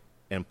break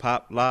and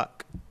pop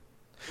lock,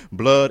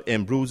 blood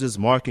and bruises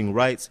marking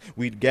rights,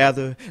 we'd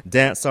gather,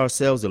 dance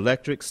ourselves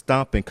electric,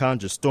 stomp and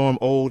conjure storm,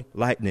 old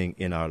lightning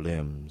in our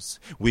limbs.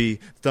 We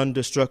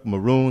thunderstruck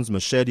maroons,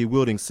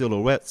 machete-wielding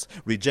silhouettes,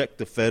 reject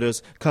the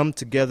fetters, come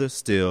together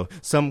still.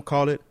 Some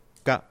call it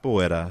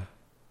capoeira,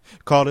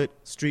 call it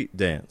street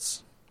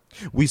dance.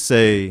 We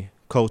say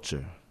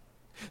culture,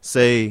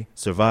 say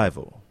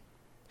survival.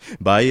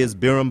 Bahia's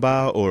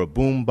berimbau or a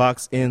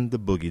boombox in the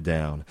boogie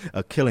down,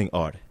 a killing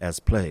art as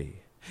play.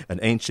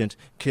 An ancient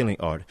killing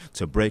art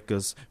to break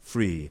us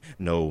free.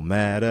 No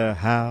matter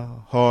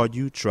how hard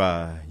you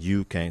try,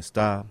 you can't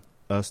stop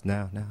us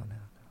now.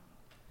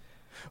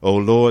 Oh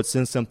Lord,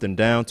 send something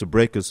down to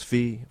break us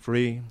free.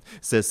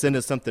 Says send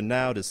us something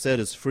now to set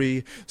us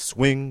free.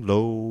 Swing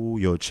low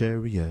your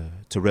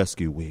chariot to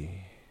rescue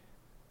we.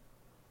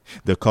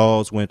 The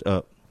calls went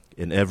up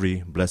in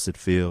every blessed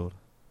field.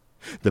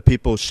 The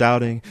people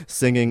shouting,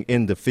 singing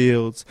in the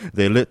fields.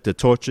 They lit the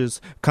torches,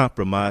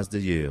 compromised the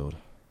yield.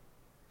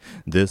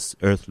 This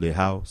earthly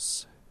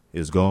house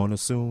is gonna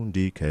soon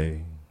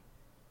decay.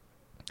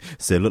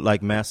 Said, look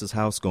like Master's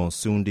house gonna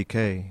soon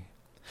decay.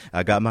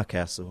 I got my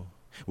castle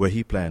where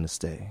he planned to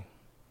stay.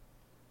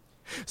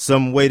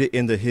 Some waited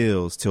in the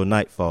hills till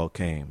nightfall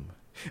came,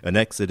 an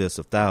exodus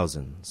of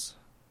thousands.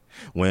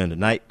 When the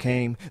night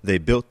came, they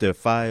built their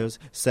fires,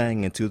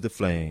 sang into the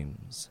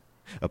flames.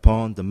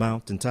 Upon the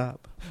mountain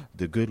top,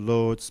 the good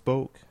Lord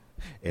spoke,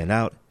 and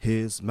out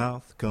his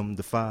mouth come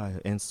the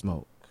fire and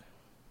smoke.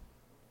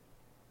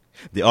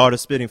 The art of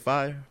spitting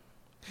fire,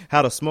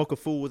 how to smoke a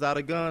fool without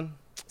a gun.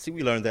 See,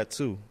 we learned that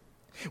too.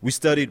 We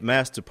studied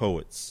master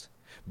poets.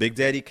 Big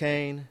Daddy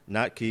Kane,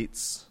 not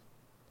Keats.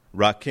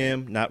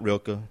 Rakim, not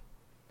Rilke.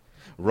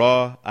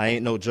 Raw, I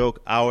ain't no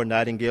joke, our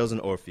Nightingales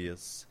and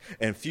Orpheus.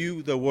 And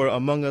few there were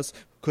among us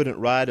couldn't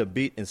ride a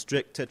beat in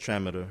strict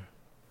tetrameter.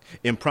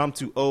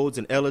 Impromptu odes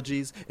and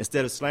elegies,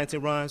 instead of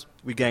slanting rhymes,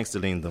 we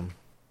gangster-leaned them.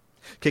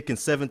 Kicking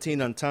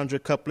 17 entendre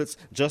couplets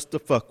just to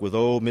fuck with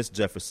old Miss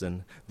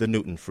Jefferson, the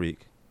Newton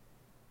freak.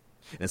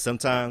 And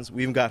sometimes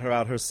we even got her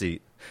out her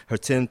seat, her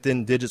 10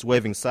 thin digits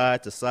waving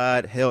side to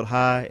side, held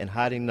high and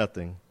hiding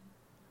nothing,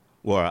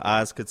 where our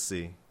eyes could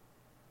see.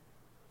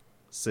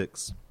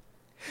 6.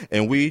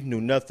 And we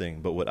knew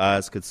nothing but what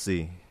eyes could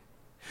see.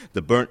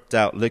 The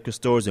burnt-out liquor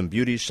stores and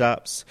beauty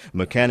shops,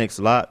 mechanics'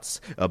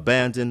 lots,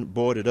 abandoned,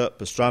 boarded-up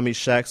pastrami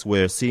shacks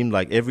where it seemed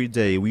like every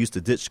day we used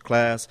to ditch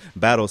class,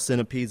 battle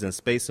centipedes and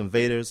space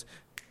invaders,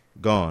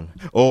 gone,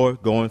 or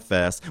going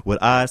fast.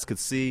 What eyes could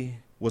see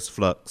was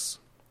flux.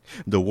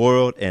 The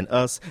world and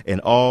us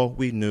and all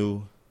we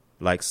knew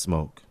like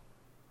smoke.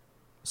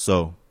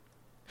 So,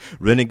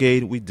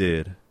 renegade we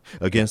did,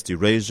 against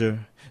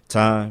erasure,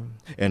 time,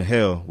 and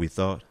hell, we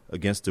thought,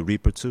 against the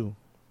Reaper too.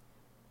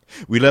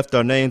 We left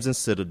our names in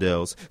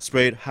citadels,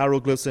 sprayed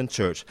hieroglyphs in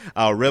church,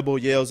 our rebel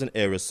yells in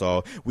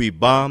aerosol. We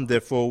bomb,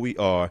 therefore we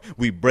are.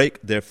 We break,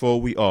 therefore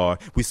we are.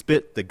 We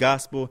spit the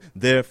gospel,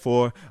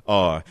 therefore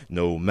are.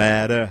 No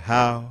matter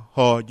how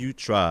hard you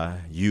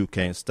try, you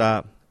can't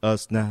stop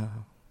us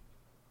now.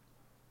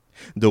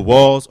 The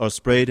walls are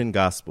sprayed in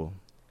gospel.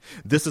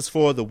 This is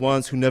for the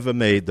ones who never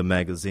made the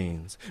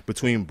magazines.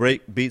 Between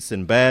break beats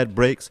and bad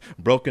breaks,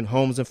 broken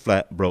homes and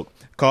flat broke.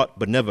 Caught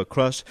but never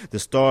crushed, the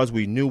stars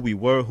we knew we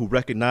were, who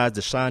recognized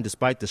the shine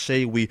despite the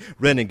shade. We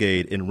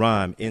renegade in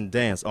rhyme, in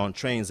dance, on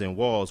trains and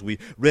walls. We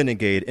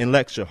renegade in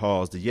lecture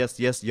halls, the yes,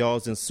 yes,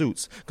 y'alls in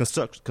suits,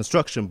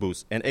 construction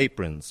boots and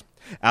aprons.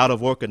 Out of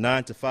work a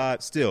 9 to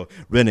 5, still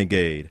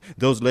renegade.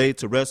 Those laid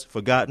to rest,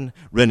 forgotten,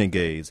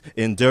 renegades.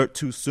 In dirt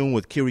too soon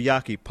with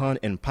Kiriaki, Pun,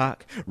 and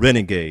Pac,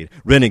 renegade,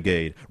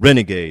 renegade,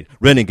 renegade,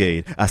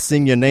 renegade. I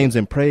sing your names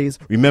in praise.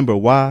 Remember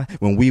why,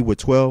 when we were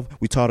 12,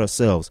 we taught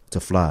ourselves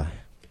to fly.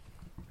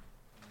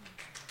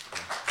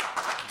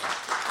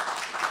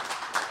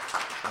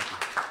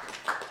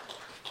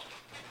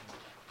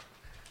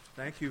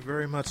 Thank you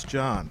very much,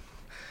 John.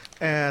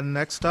 And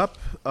next up,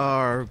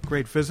 our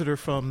great visitor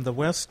from the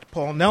West,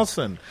 Paul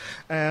Nelson.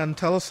 And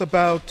tell us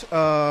about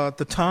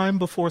The Time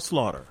Before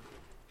Slaughter.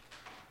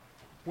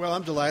 Well,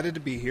 I'm delighted to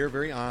be here,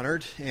 very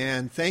honored.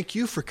 And thank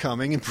you for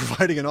coming and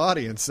providing an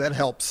audience. That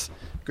helps.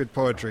 Good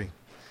poetry.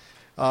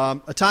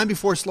 A Time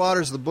Before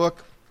Slaughter is the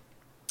book.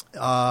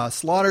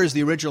 Slaughter is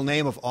the original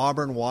name of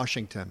Auburn,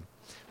 Washington,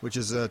 which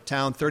is a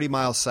town 30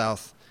 miles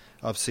south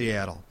of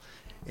Seattle.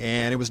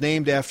 And it was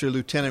named after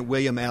Lieutenant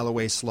William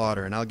Alloway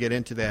Slaughter, and I'll get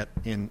into that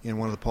in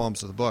one of the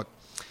poems of the book.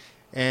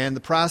 And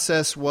the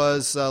process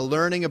was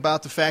learning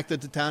about the fact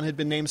that the town had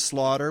been named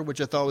Slaughter,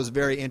 which I thought was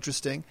very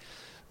interesting.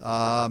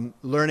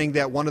 Learning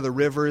that one of the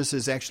rivers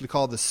is actually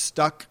called the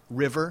Stuck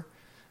River,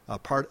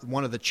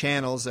 one of the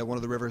channels that one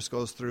of the rivers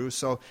goes through.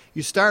 So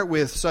you start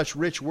with such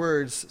rich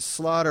words,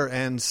 slaughter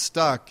and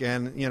stuck,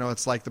 and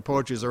it's like the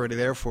poetry is already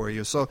there for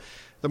you. So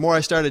the more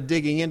I started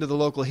digging into the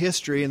local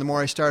history and the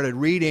more I started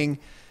reading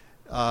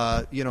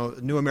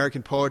New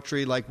American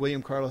poetry like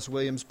William Carlos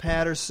Williams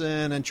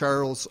Patterson and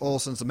Charles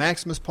Olson's The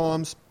Maximus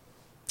poems,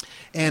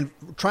 and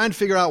trying to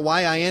figure out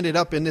why I ended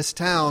up in this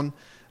town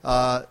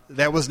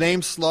that was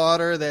named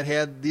Slaughter, that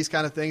had these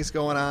kind of things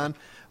going on,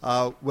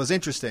 was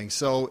interesting.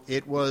 So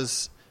it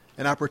was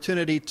an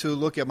opportunity to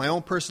look at my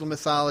own personal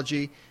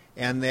mythology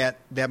and that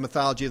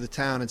mythology of the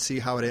town and see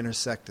how it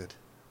intersected.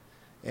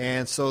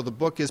 And so the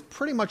book is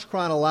pretty much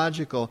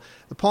chronological.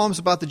 The poems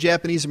about the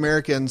Japanese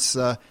Americans,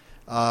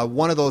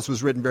 one of those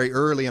was written very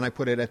early, and I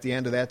put it at the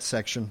end of that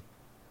section.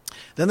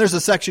 Then there's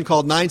a section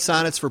called 9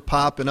 Sonnets for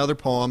Pop and Other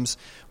Poems,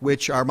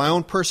 which are my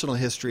own personal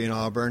history in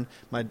Auburn,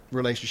 my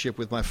relationship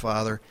with my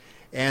father.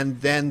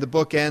 And then the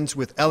book ends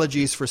with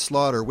Elegies for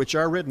Slaughter, which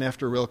are written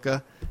after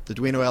Rilke, the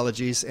Duino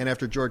Elegies, and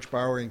after George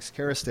Bowering's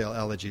Kerrisdale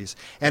Elegies.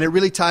 And it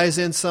really ties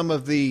in some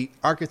of the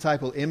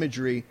archetypal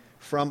imagery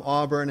from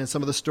Auburn and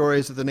some of the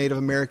stories of the Native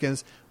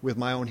Americans with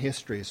my own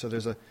history. So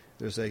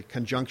there's a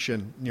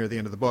conjunction near the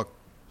end of the book.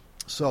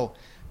 So,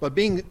 but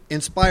being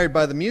inspired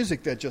by the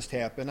music that just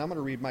happened, I'm going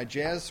to read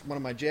one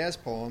of my jazz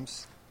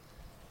poems.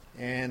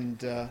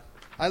 And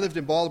I lived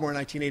in Baltimore in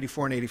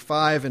 1984 and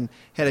 85 and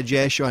had a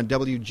jazz show on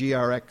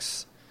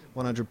WGRX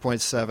 100.7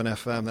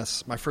 FM.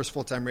 That's my first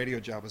full-time radio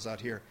job was out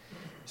here.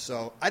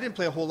 So I didn't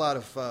play a whole lot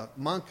of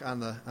Monk on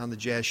the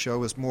jazz show. It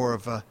was more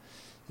of a,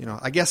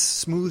 I guess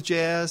smooth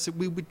jazz.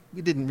 We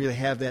didn't really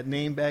have that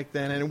name back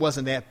then, and it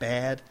wasn't that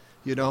bad.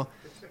 We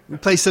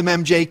played some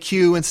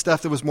MJQ and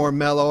stuff that was more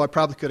mellow. I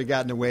probably could have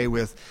gotten away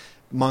with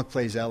Monk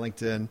plays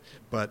Ellington,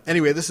 but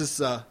anyway, this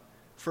is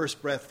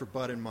First Breath for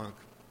Bud and Monk.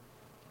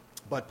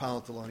 Bud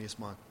Powell, Thelonious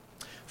Monk.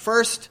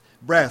 First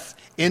breath,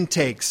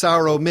 intake,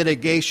 sorrow,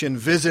 mitigation,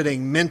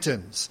 visiting,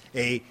 Minton's,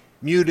 a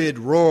muted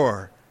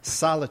roar,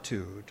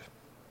 solitude.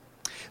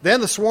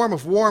 Then the swarm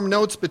of warm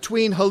notes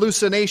between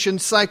hallucination,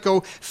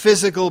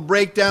 psycho-physical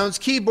breakdowns,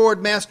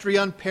 keyboard mastery,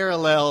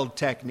 unparalleled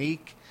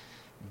technique,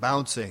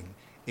 bouncing.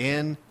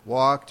 In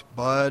walked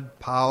Bud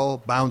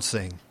Powell,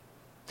 bouncing.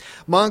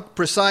 Monk,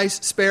 precise,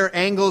 spare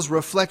angles,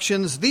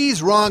 reflections.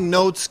 These wrong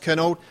notes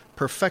connote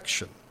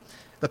perfection.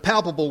 The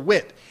palpable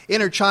wit,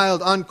 inner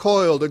child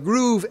uncoiled, a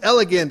groove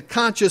elegant,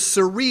 conscious,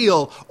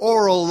 surreal,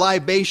 oral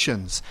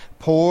libations,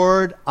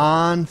 poured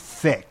on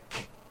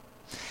thick.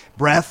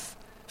 Breath,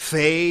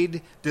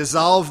 fade,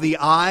 dissolve the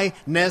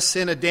I-ness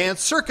in a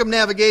dance,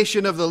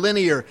 circumnavigation of the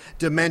linear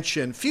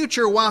dimension,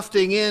 future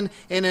wafting in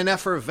an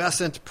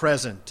effervescent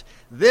present.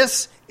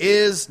 This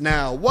is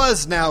now,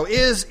 was now,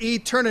 is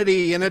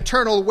eternity, an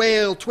eternal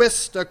wail,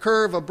 twist, a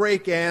curve, a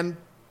break, and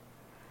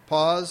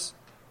pause.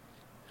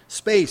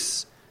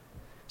 Space,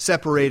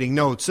 separating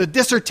notes, a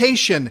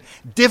dissertation,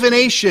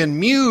 divination,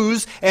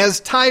 muse as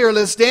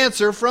tireless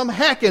dancer from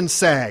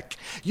Hackensack.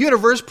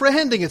 Universe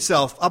prehending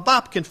itself, a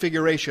bop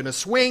configuration, a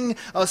swing,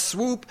 a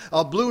swoop,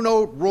 a blue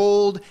note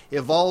rolled,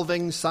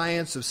 evolving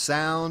science of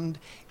sound.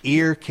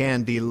 Ear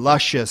candy,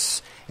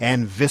 luscious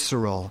and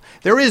visceral.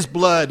 There is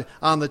blood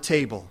on the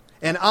table.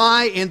 And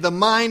I, in the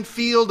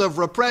minefield of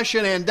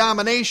repression and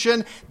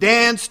domination,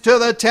 dance to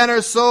the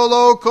tenor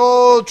solo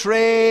Coltrane.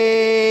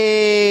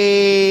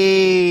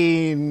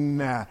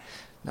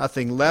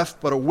 Nothing left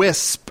but a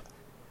wisp.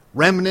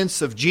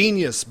 Remnants of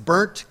genius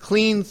burnt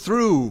clean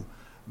through.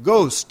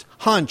 Ghost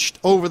hunched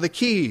over the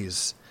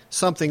keys.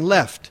 Something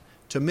left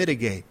to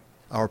mitigate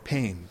our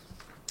pain.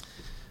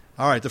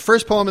 All right, the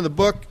first poem in the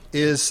book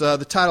is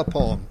the title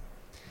poem.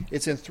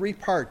 It's in 3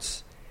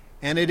 parts,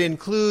 and it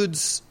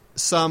includes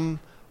some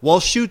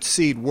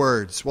Walshutseed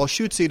words.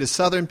 Walshutseed is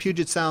Southern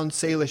Puget Sound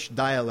Salish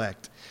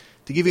dialect.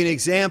 To give you an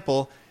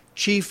example,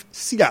 Chief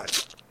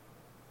Seattle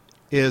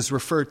is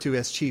referred to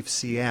as Chief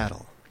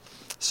Seattle.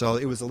 So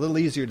it was a little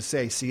easier to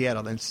say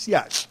Seattle than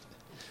Seattle.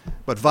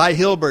 But Vi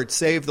Hilbert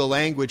saved the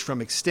language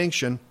from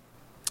extinction.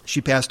 She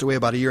passed away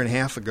about 1.5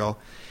 years ago.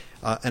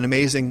 An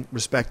amazing,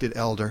 respected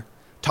elder.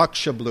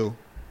 Tukshablu,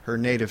 her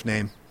native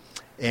name.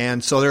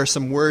 And so there are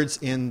some words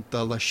in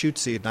the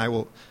Walshutseed,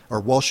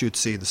 or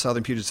Walshutseed, the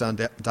Southern Puget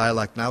Sound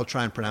dialect, and I will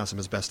try and pronounce them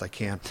as best I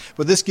can.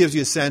 But this gives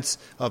you a sense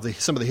of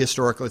some of the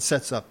historical. It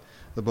sets up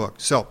the book.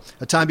 So,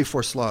 A Time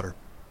Before Slaughter.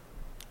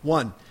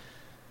 1.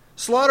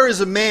 Slaughter is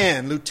a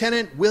man,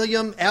 Lieutenant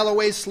William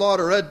Alloway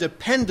Slaughter, a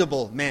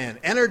dependable man,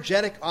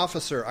 energetic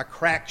officer, a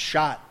crack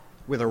shot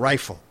with a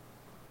rifle.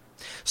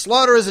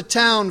 Slaughter is a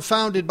town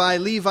founded by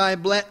Levi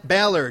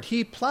Ballard.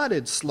 He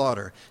plotted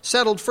Slaughter,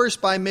 settled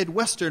first by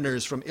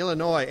Midwesterners from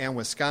Illinois and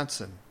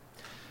Wisconsin.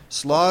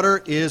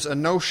 Slaughter is a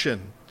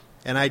notion,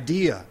 an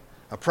idea,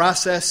 a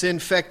process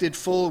infected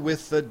full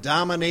with the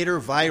dominator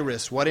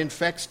virus, what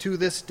infects to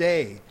this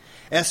day.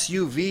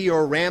 SUV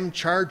or Ram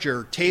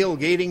Charger,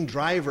 tailgating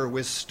driver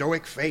with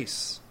stoic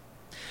face.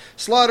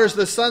 Slaughter's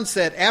the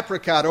sunset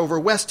apricot over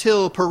West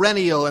Hill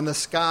perennial and the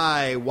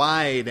sky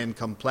wide and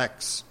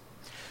complex.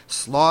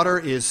 Slaughter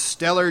is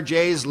Stellar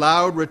J's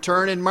loud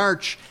return in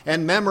March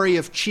and memory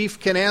of Chief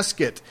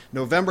Canasket,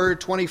 November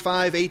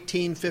 25,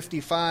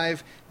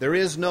 1855. There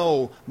is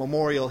no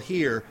memorial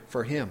here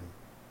for him.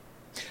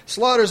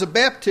 Slaughter's a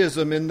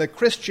baptism in the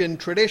Christian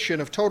tradition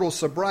of total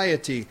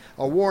sobriety,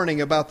 a warning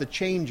about the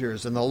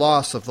changers and the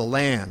loss of the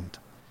land.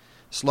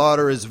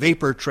 Slaughter is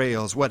vapor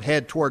trails, what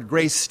head toward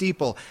Grace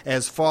Steeple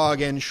as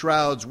fog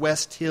enshrouds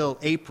West Hill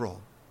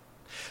April.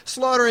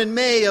 Slaughter in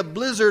May, a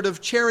blizzard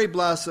of cherry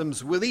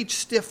blossoms with each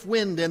stiff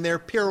wind and their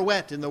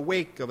pirouette in the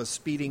wake of a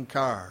speeding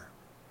car.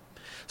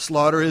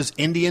 Slaughter is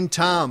Indian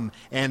Tom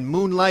and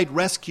Moonlight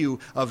Rescue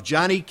of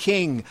Johnny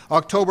King,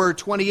 October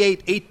 28,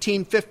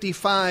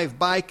 1855,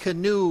 by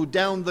canoe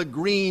down the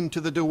Green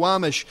to the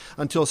Duwamish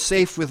until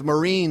safe with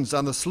Marines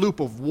on the sloop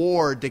of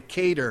war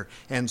Decatur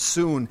and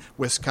soon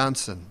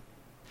Wisconsin.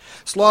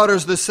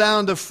 Slaughter's the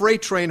sound of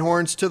freight train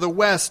horns to the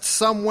west,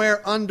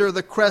 somewhere under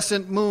the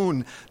crescent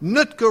moon.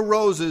 Nootka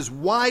roses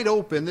wide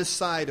open this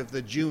side of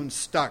the June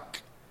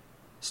stuck.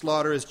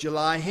 Slaughter is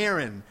July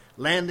heron,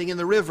 landing in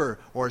the river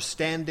or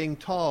standing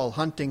tall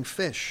hunting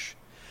fish.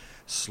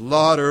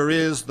 Slaughter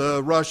is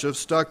the rush of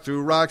stuck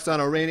through rocks on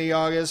a rainy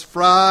August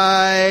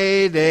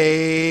Friday.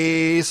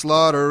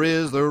 Slaughter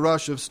is the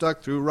rush of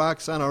stuck through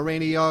rocks on a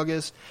rainy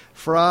August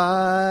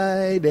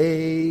Friday.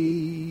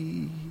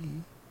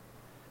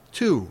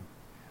 2.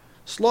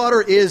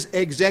 Slaughter is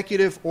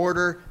Executive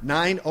Order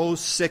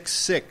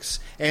 9066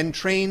 and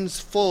trains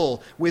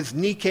full with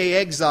Nikkei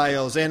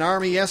exiles and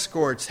Army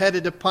escorts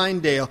headed to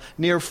Pinedale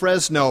near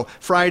Fresno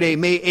Friday,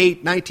 May 8,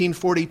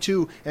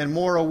 1942, and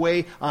more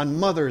away on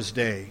Mother's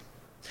Day.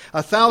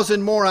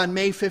 1,000 more on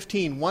May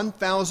 15,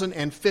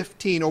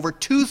 1,015, over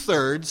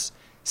two-thirds,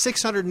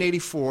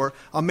 684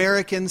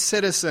 American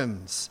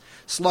citizens.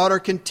 Slaughter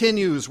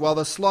continues while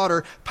the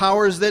Slaughter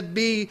powers that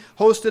be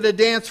hosted a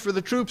dance for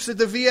the troops at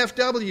the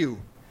VFW.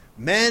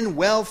 Men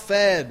well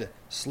fed.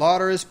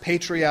 Slaughter is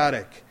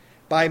patriotic.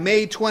 By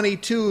May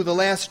 22, the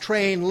last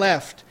train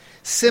left.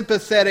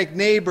 Sympathetic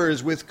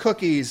neighbors with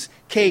cookies,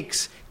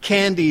 cakes,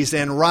 candies,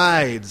 and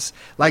rides.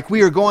 Like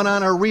we are going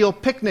on a real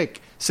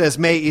picnic, says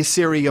May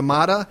Isiri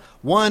Yamada.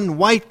 One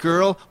white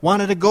girl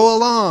wanted to go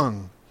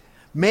along.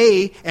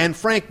 May and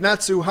Frank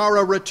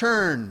Natsuhara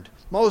returned.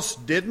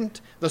 Most didn't.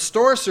 The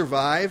store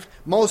survived.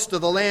 Most of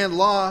the land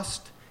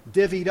lost,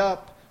 divvied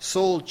up,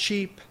 sold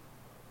cheap.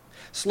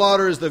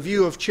 Slaughter is the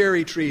view of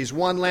cherry trees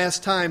one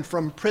last time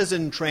from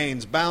prison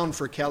trains bound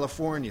for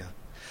California.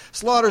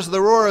 Slaughter's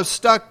the roar of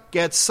Stuck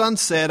at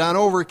sunset on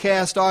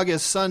overcast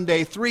August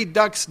Sunday. 3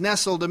 ducks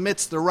nestled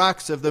amidst the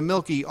rocks of the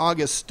milky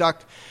August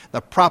Stuck.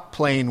 The prop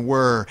plane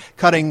whir,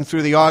 cutting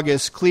through the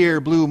August clear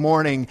blue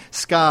morning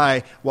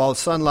sky while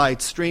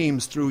sunlight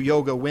streams through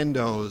yoga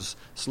windows.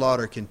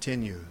 Slaughter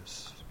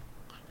continues.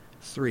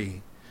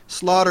 3.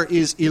 Slaughter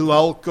is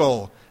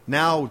Ilalco.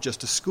 Now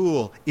just a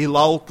school.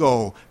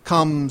 Ilalco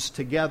comes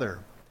together.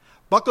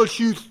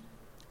 Buckleshoot,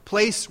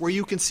 place where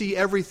you can see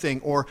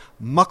everything, or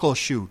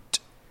Muckleshoot.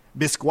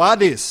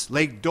 Bisquadis,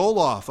 Lake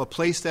Doloff, a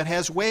place that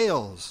has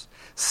whales.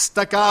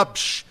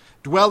 Stakapsh,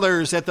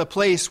 dwellers at the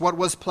place what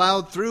was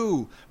plowed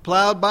through,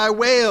 plowed by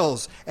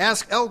whales.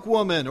 Ask Elk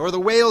Woman or the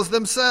whales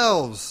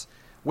themselves.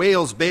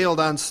 Whales bailed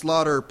on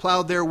Slaughter,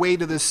 plowed their way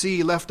to the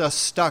sea, left a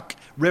stuck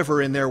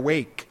river in their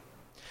wake.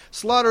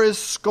 Slaughter is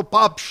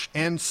Skopopsh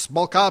and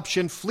Smolkopsh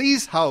and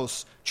Flea's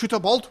house,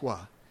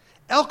 Chutaboltwa.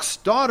 Elk's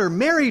daughter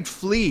married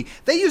Flea.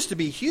 They used to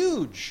be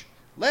huge.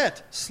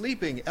 Let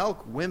sleeping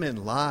elk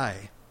women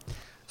lie.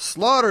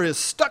 Slaughter is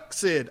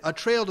Stucksid, a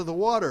trail to the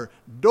water.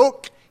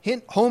 Dok,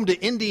 hint home to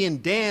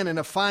Indian Dan in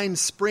a fine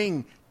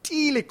spring.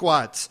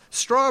 Teeliquats,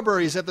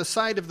 strawberries at the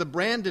side of the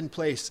Brandon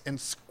place. And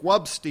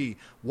Squubsty,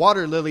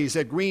 water lilies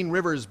at Green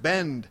River's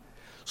Bend.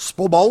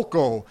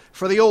 Spobolko,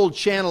 for the old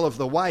channel of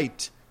the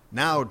White.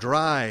 Now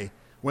dry.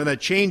 When the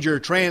changer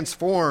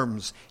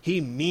transforms,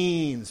 he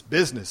means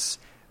business.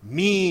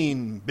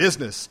 Mean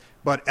business.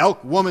 But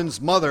Elk Woman's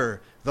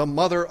mother, the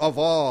mother of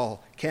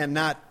all,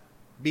 cannot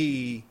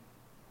be.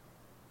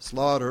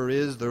 Slaughter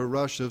is the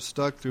rush of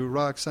Stuck through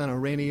rocks on a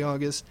rainy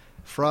August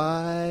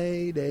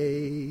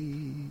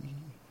Friday.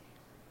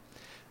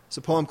 It's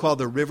a poem called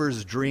The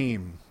River's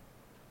Dream.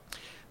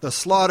 The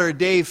Slaughter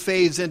day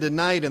fades into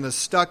night, and the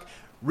Stuck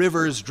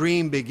River's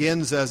dream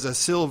begins as a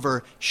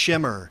silver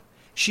shimmer.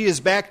 She is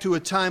back to a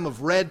time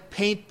of red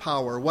paint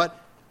power, what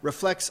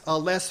reflects a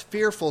less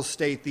fearful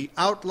state, the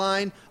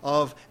outline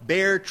of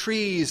bare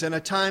trees in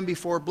a time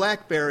before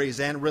blackberries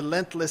and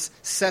relentless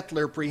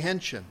settler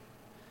prehension.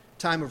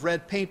 Time of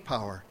red paint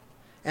power,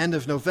 end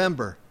of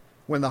November,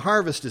 when the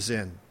harvest is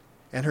in,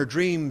 and her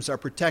dreams are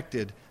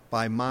protected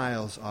by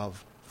miles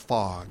of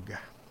fog.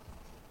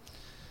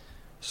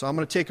 So I'm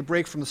going to take a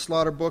break from the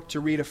Slaughter book to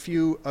read a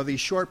few of these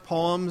short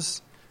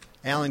poems.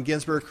 Allen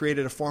Ginsberg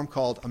created a form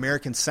called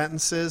American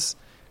Sentences,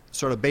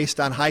 sort of based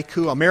on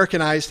haiku,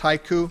 Americanized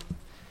haiku.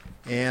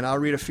 And I'll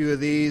read a few of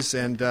these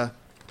and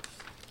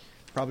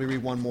probably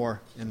read one more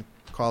and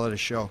call it a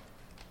show.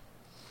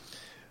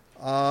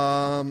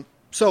 Like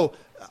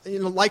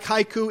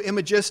haiku,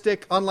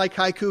 imagistic, unlike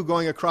haiku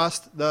going across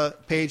the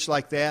page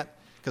like that,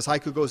 because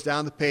haiku goes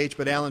down the page,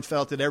 but Allen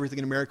felt that everything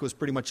in America was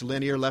pretty much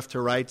linear, left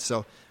to right,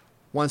 so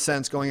one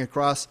sentence going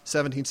across,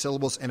 17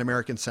 syllables, an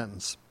American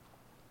sentence.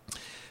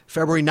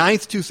 February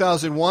 9th,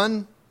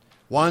 2001,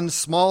 one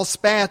small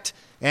spat,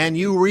 and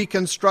you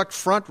reconstruct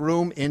front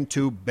room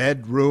into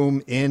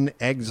bedroom in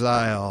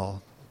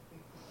exile.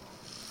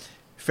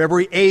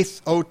 February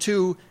 8th,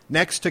 2002,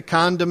 next to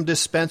condom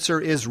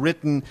dispenser is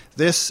written,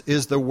 this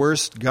is the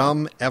worst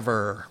gum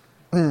ever.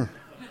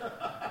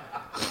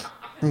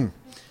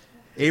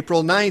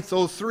 April 9th,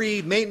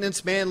 2003,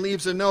 maintenance man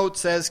leaves a note,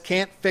 says,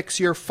 can't fix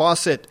your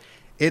faucet.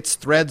 Its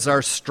threads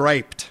are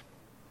striped.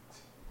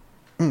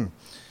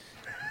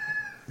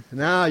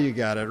 Now you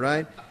got it,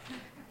 right?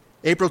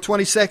 April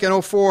 22nd,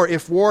 2004,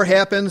 if war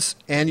happens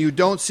and you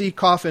don't see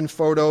coffin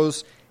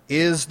photos,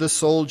 is the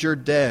soldier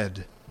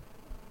dead?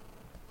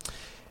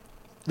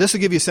 This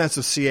will give you a sense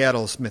of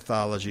Seattle's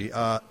mythology.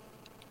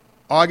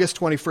 August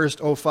 21st,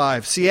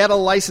 2005,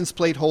 Seattle license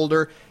plate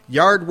holder,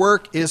 yard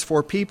work is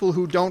for people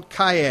who don't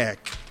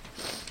kayak.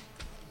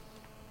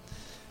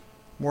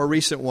 More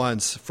recent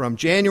ones from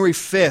January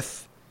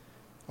 5th,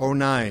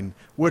 2009.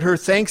 Would her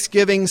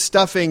Thanksgiving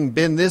stuffing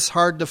been this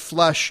hard to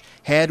flush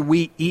had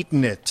we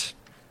eaten it?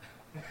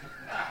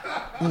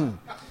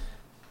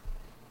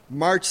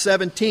 March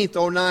 17th,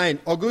 2009.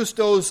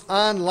 Augusto's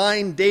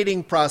online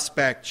dating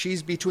prospect.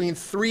 She's between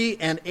 3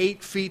 and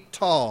 8 feet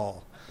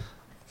tall.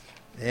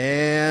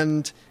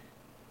 And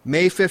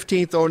May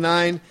 15th,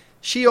 09,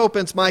 she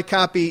opens my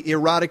copy,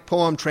 Erotic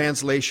Poem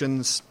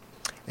Translations,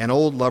 An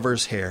Old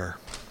Lover's Hair.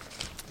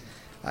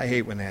 I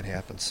hate when that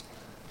happens.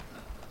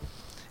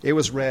 It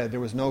was read. There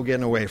was no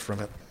getting away from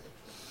it.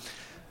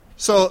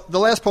 So the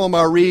last poem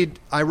I'll read,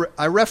 I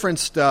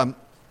referenced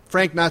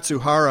Frank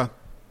Natsuhara,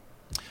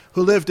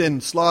 who lived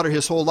in Slaughter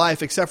his whole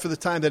life, except for the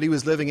time that he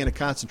was living in a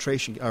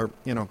concentration or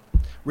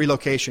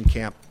relocation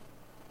camp,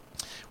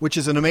 which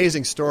is an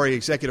amazing story.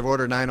 Executive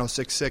Order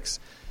 9066.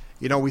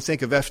 We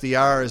think of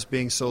FDR as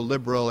being so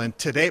liberal, and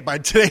by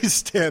today's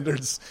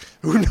standards,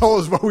 who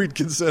knows what we'd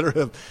consider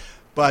him?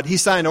 But he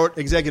signed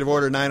Executive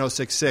Order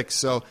 9066,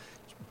 so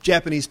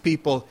Japanese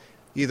people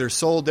either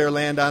sold their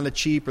land on the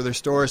cheap or their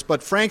stores.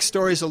 But Frank's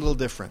story is a little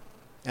different.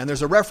 And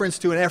there's a reference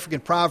to an African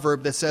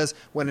proverb that says,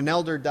 when an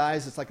elder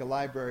dies, it's like a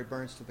library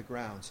burns to the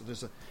ground. So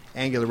there's an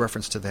angular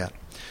reference to that.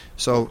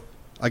 So,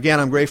 again,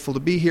 I'm grateful to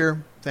be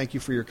here. Thank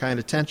you for your kind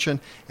attention.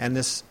 And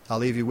this, I'll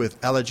leave you with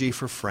Elegy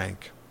for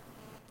Frank.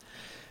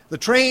 The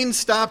train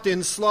stopped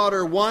in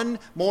Slaughter one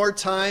more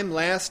time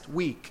last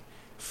week.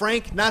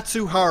 Frank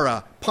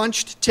Natsuhara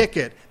punched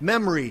ticket,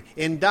 memory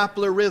in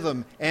Doppler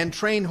rhythm, and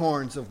train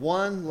horns of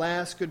one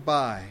last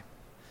goodbye.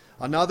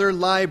 Another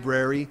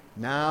library,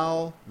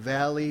 now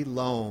Valley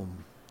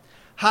Loam.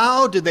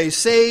 How did they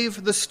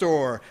save the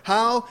store?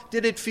 How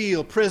did it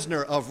feel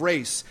prisoner of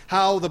race?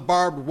 How the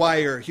barbed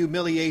wire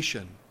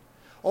humiliation?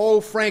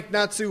 Oh, Frank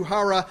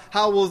Natsuhara,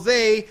 how will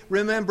they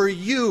remember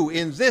you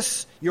in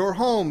this, your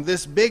home,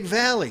 this big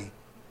valley?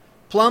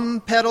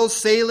 Plum petals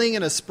sailing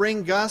in a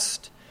spring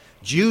gust,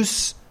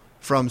 juice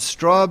from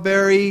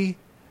strawberry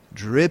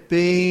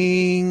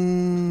dripping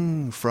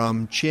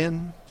from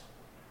chin.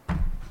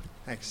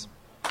 Thanks.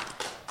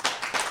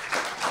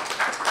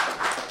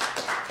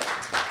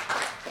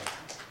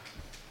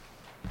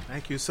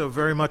 Thank you so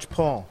very much,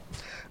 Paul.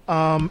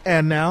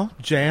 And now,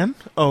 Jan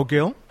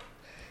Ogill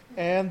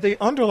and the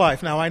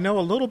Underlife. Now, I know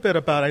a little bit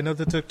about it. I know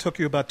that it took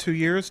you about 2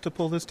 years to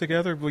pull this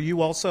together. Will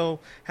you also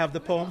have the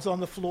poems on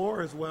the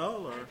floor as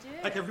well, or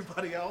like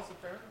everybody else,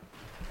 apparently?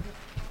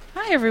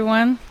 Hi,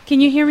 everyone.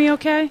 Can you hear me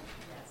okay?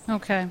 Yes.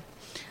 Okay.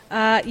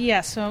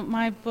 So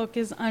my book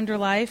is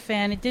Underlife,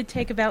 and it did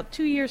take about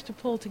 2 years to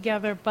pull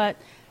together, but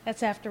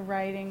that's after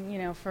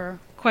writing, for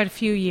quite a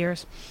few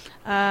years.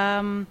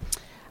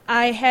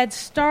 I had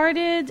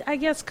started,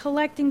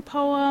 collecting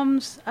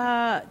poems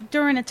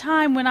during a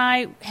time when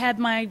I had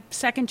my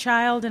second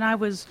child, and I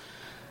was,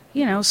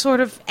 sort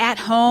of at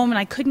home, and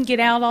I couldn't get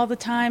out all the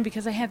time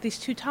because I had these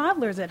two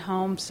toddlers at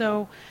home.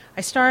 So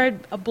I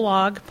started a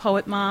blog,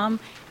 Poet Mom,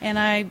 and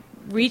I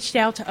reached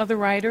out to other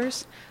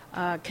writers,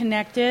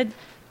 connected,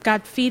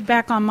 got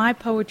feedback on my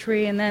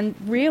poetry, and then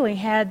really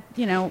had,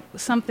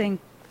 something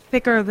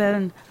thicker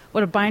than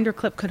what a binder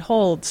clip could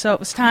hold. So it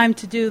was time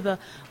to do the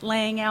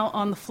laying out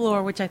on the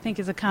floor, which I think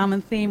is a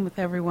common theme with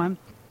everyone.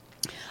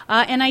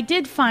 And I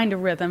did find a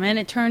rhythm, and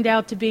it turned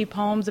out to be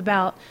poems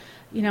about,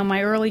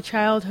 my early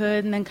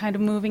childhood, and then kind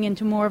of moving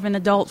into more of an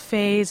adult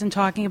phase and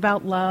talking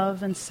about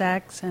love and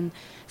sex and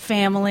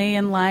family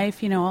and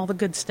life, all the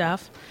good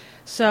stuff.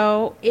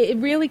 So it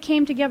really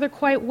came together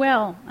quite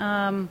well.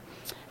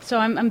 So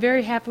I'm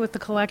very happy with the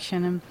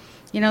collection. And,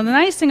 the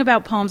nice thing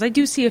about poems, I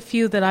do see a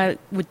few that I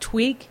would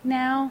tweak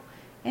now.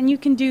 And you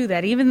can do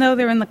that. Even though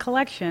they're in the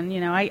collection,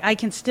 I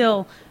can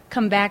still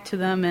come back to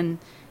them and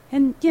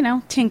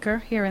tinker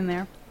here and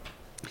there.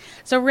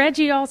 So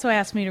Reggie also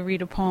asked me to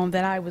read a poem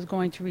that I was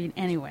going to read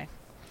anyway.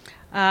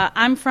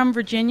 I'm from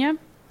Virginia,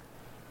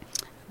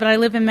 but I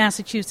live in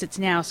Massachusetts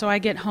now, so I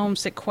get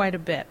homesick quite a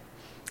bit.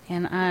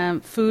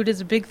 And food is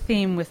a big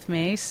theme with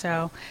me,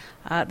 so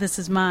this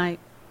is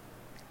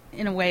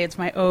in a way, it's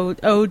my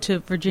ode to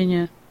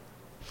Virginia.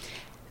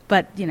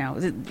 But,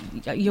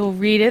 you'll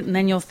read it and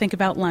then you'll think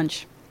about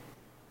lunch.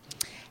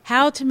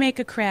 How to make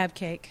a crab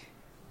cake.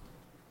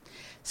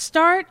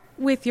 Start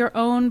with your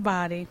own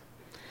body.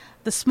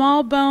 The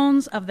small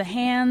bones of the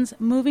hands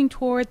moving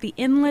toward the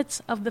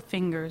inlets of the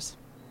fingers.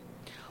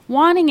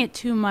 Wanting it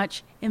too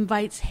much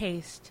invites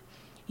haste.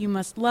 You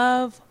must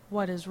love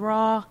what is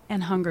raw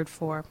and hungered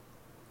for.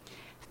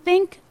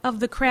 Think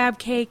of the crab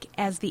cake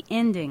as the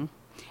ending,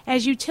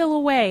 as you till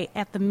away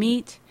at the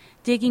meat,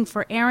 digging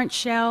for errant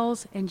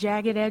shells and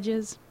jagged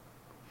edges.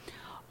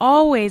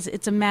 Always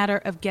it's a matter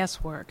of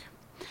guesswork,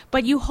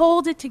 but you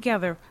hold it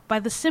together by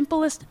the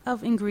simplest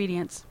of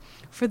ingredients,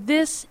 for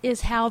this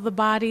is how the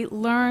body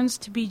learns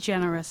to be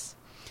generous,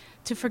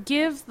 to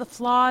forgive the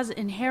flaws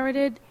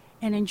inherited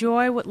and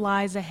enjoy what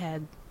lies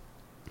ahead.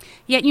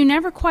 Yet you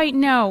never quite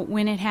know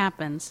when it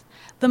happens,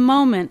 the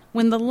moment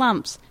when the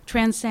lumps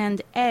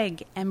transcend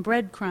egg and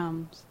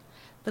breadcrumbs,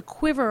 the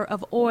quiver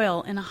of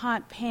oil in a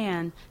hot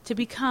pan to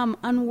become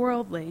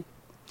unworldly,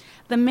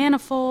 the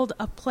manifold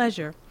of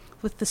pleasure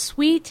with the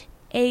sweet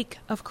ache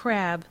of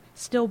crab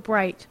still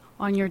bright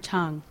on your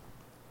tongue.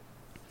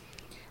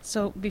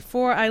 So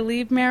before I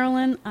leave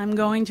Maryland, I'm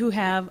going to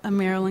have a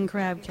Maryland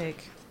crab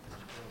cake.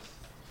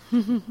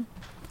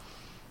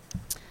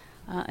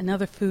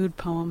 Another food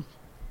poem.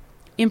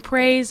 In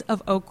praise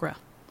of okra.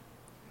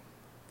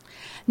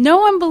 No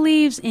one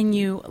believes in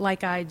you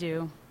like I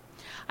do.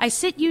 I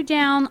sit you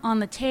down on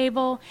the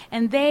table,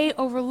 and they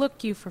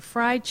overlook you for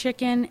fried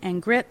chicken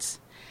and grits,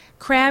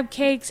 crab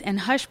cakes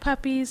and hush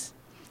puppies,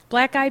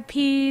 black-eyed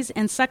peas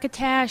and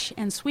succotash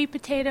and sweet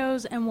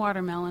potatoes and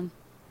watermelon.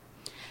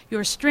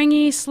 Your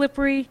stringy,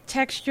 slippery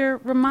texture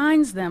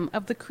reminds them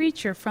of the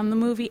creature from the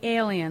movie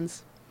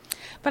Aliens.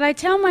 But I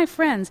tell my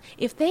friends,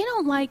 if they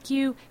don't like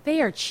you,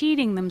 they are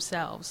cheating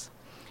themselves.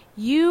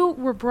 You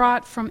were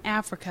brought from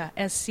Africa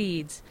as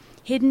seeds,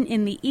 hidden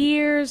in the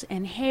ears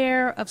and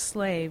hair of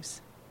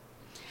slaves.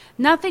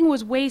 Nothing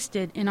was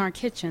wasted in our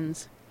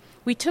kitchens.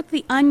 We took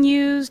the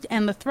unused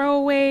and the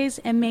throwaways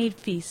and made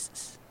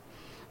feasts.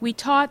 We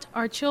taught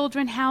our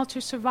children how to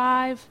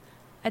survive,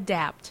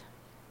 adapt.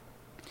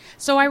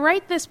 So I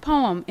write this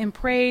poem in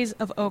praise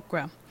of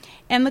okra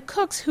and the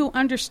cooks who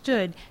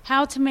understood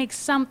how to make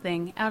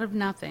something out of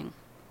nothing.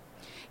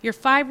 Your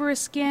fibrous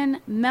skin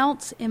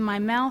melts in my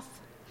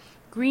mouth,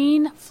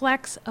 green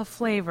flecks of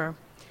flavor,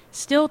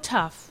 still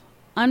tough,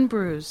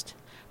 unbruised,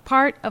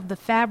 part of the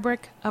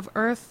fabric of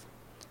earth,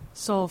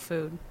 soul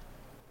food.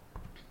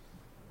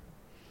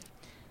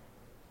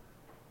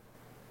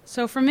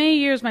 So for many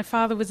years, my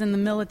father was in the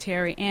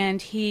military,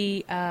 and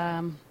he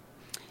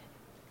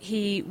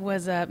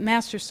was a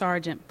master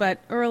sergeant. But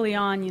early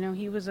on,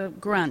 he was a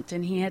grunt,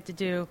 and he had to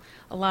do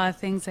a lot of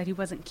things that he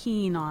wasn't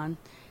keen on.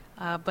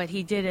 But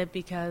he did it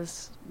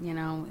because,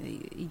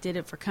 he did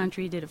it for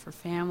country, he did it for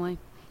family.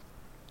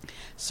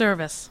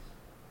 Service.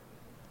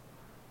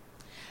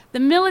 The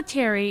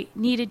military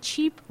needed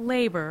cheap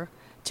labor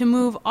to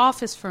move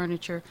office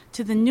furniture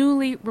to the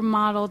newly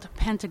remodeled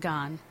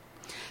Pentagon.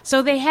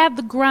 So they had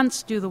the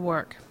grunts do the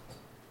work.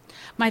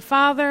 My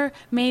father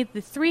made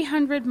the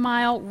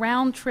 300-mile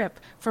round trip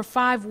for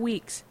 5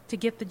 weeks to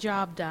get the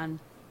job done.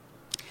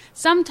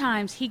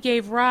 Sometimes he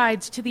gave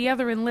rides to the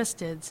other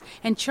enlisteds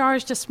and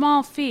charged a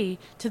small fee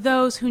to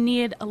those who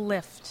needed a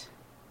lift.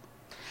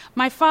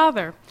 My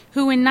father,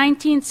 who in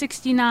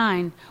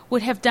 1969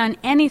 would have done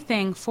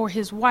anything for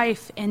his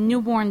wife and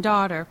newborn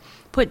daughter,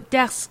 put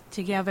desks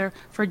together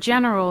for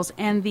generals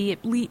and the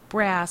elite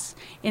brass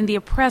in the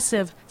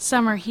oppressive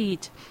summer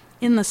heat,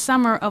 in the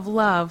summer of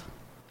love,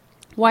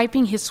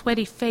 wiping his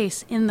sweaty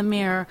face in the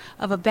mirror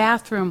of a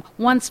bathroom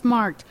once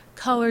marked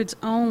coloreds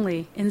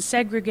only in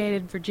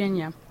segregated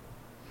Virginia.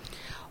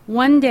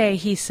 One day,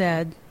 he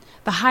said,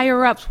 the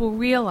higher-ups will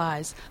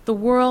realize the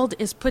world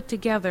is put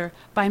together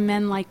by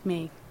men like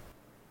me.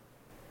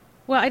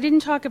 Well, I didn't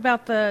talk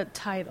about the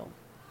title.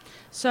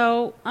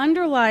 So,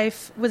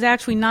 Underlife was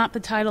actually not the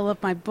title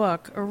of my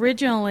book.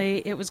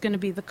 Originally, it was going to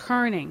be The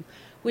Kerning,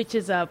 which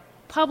is a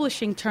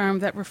publishing term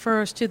that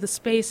refers to the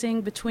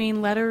spacing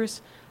between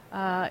letters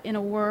in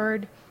a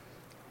word,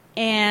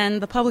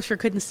 and the publisher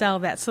couldn't sell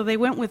that. So we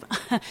went with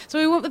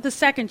the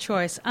second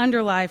choice,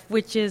 Underlife,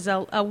 which is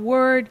a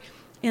word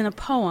in a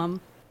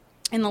poem,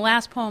 in the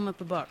last poem of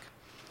the book.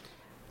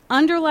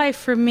 Underlife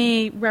for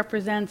me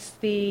represents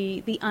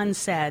the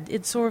unsaid.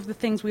 It's sort of the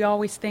things we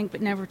always think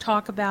but never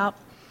talk about.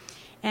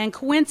 And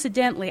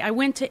coincidentally, I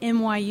went to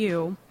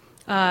NYU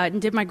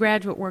and did my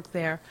graduate work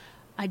there.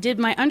 I did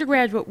my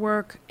undergraduate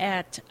work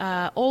at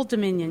Old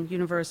Dominion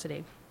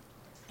University.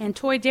 And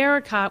Toy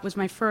Darracott was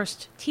my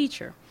first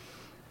teacher.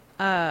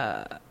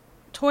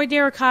 Toy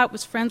Darracott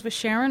was friends with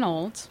Sharon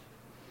Olds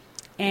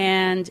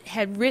and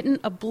had written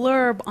a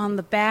blurb on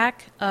the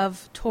back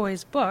of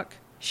Toy's book.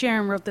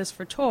 Sharon wrote this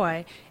for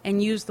Toy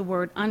and used the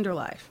word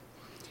Underlife.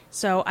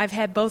 So I've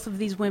had both of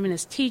these women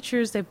as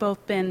teachers. They've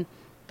both been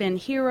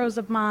heroes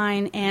of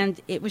mine,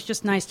 and it was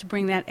just nice to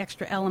bring that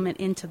extra element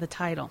into the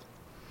title.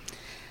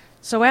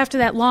 So after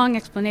that long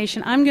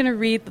explanation, I'm going to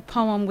read the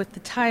poem with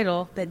the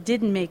title that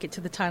didn't make it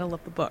to the title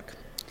of the book,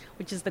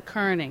 which is The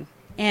Kerning.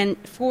 And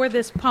for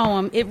this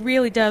poem, it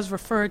really does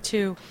refer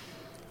to,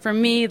 for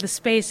me, the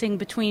spacing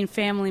between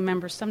family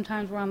members.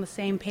 Sometimes we're on the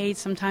same page,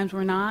 sometimes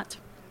we're not.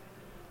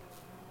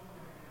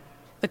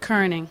 The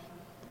Kerning.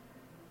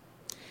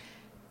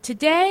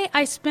 Today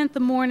I spent the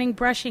morning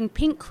brushing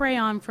pink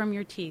crayon from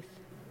your teeth.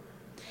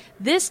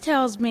 This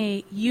tells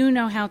me you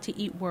know how to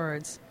eat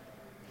words.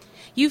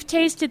 You've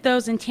tasted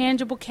those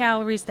intangible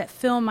calories that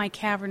fill my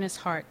cavernous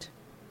heart.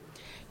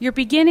 You're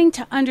beginning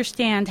to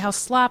understand how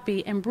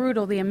sloppy and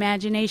brutal the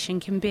imagination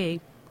can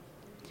be.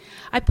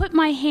 I put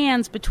my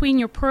hands between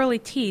your pearly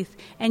teeth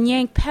and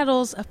yank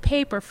petals of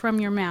paper from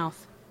your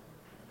mouth.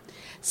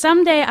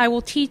 Someday I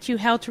will teach you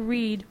how to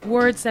read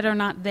words that are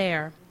not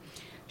there,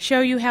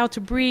 show you how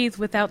to breathe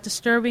without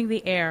disturbing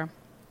the air.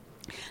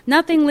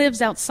 Nothing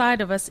lives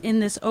outside of us in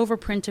this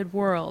overprinted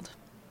world.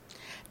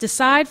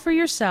 Decide for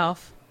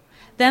yourself,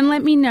 then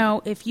let me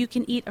know if you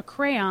can eat a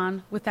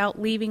crayon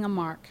without leaving a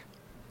mark.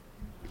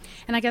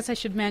 And I guess I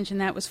should mention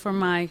that was for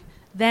my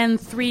then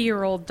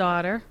 3-year-old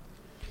daughter.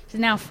 She's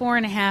now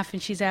 4.5,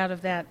 and she's out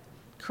of that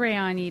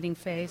crayon-eating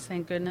phase,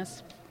 thank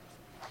goodness.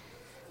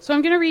 So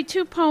I'm going to read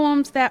 2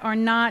 poems that are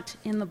not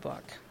in the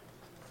book.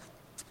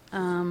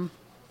 I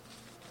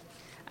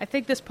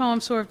think this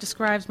poem sort of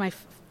describes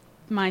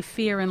my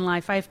fear in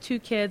life. I have 2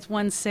 kids,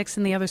 one's 6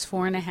 and the other's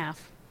 4.5.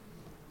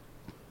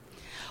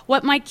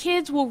 what my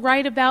kids will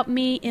write about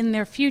me in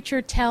their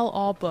future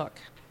tell-all book.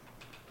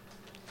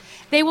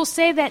 They will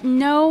say that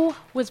no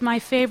was my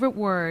favorite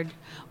word,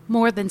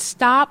 more than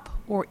stop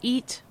or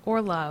eat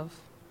or love.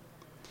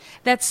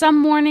 That some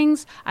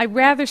mornings I'd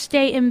rather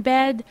stay in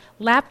bed,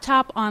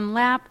 laptop on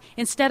lap,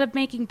 instead of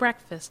making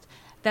breakfast,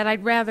 that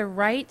I'd rather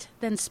write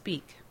than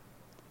speak.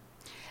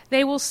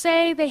 They will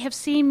say they have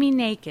seen me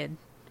naked,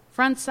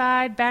 front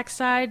side, back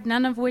side,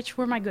 none of which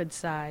were my good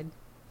side.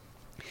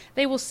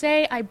 They will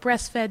say I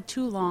breastfed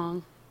too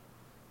long.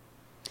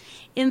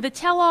 In the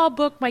tell-all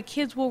book my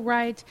kids will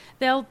write,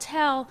 they'll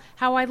tell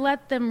how I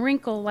let them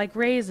wrinkle like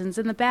raisins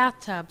in the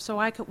bathtub so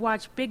I could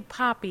watch Big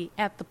Papi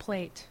at the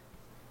plate.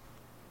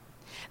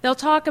 They'll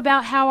talk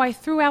about how I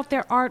threw out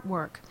their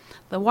artwork,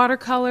 the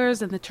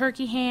watercolors and the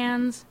turkey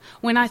hands,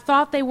 when I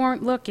thought they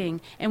weren't looking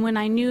and when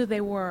I knew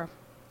they were.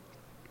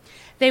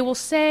 They will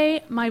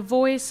say my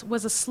voice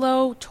was a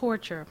slow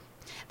torture,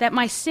 that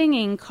my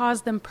singing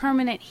caused them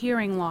permanent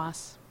hearing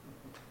loss.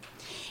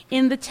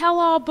 In the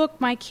tell-all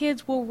book my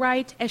kids will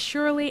write, as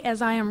surely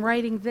as I am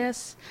writing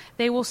this,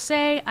 they will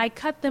say I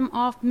cut them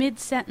off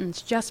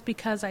mid-sentence just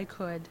because I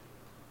could.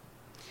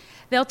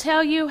 They'll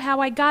tell you how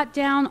I got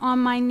down on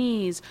my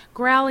knees,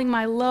 growling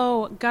my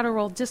low,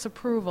 guttural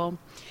disapproval,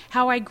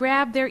 how I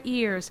grabbed their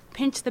ears,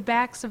 pinched the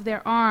backs of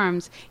their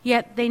arms,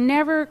 yet they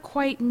never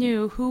quite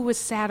knew who was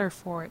sadder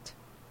for it.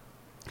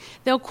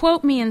 They'll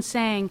quote me in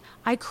saying,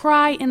 I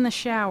cry in the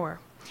shower.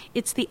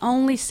 It's the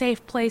only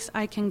safe place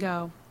I can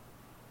go.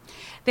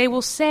 They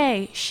will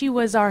say she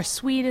was our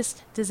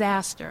sweetest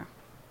disaster.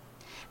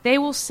 They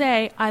will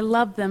say I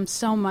loved them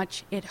so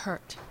much it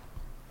hurt.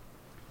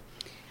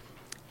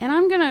 And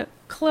I'm going to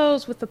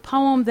close with the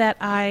poem that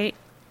I'm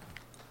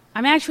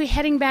actually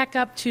heading back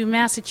up to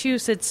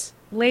Massachusetts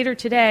later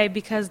today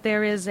because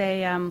there is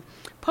a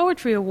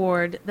poetry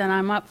award that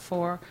I'm up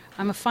for.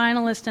 I'm a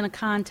finalist in a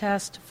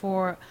contest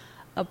for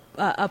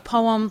a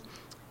poem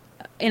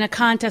in a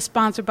contest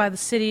sponsored by the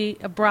city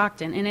of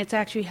Brockton, and it's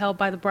actually held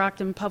by the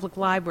Brockton Public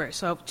Library.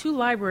 So 2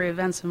 library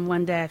events in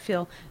one day. I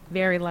feel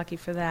very lucky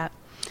for that.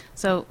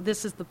 So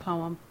this is the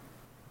poem.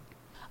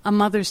 A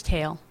Mother's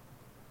Tale.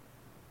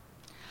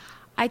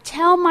 I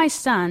tell my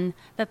son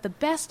that the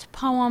best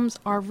poems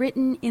are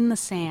written in the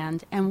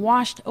sand and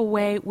washed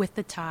away with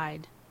the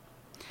tide.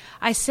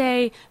 I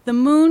say the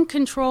moon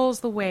controls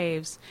the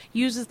waves,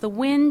 uses the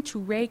wind to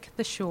rake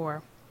the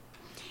shore.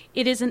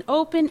 It is an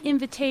open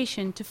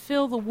invitation to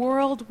fill the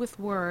world with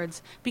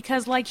words,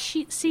 because like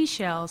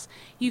seashells,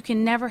 you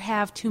can never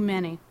have too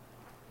many.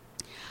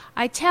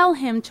 I tell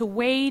him to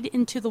wade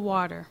into the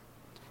water,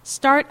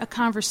 start a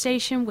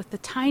conversation with the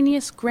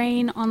tiniest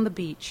grain on the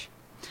beach,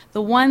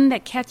 the one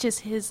that catches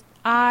his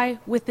eye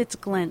with its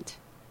glint.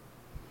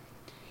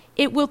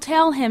 It will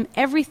tell him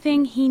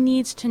everything he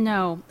needs to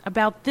know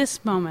about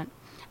this moment,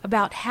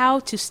 about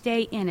how to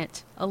stay in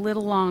it a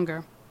little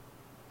longer.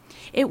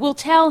 It will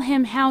tell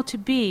him how to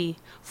be,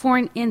 for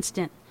an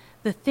instant,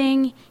 the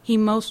thing he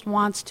most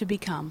wants to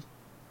become.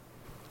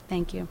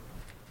 Thank you.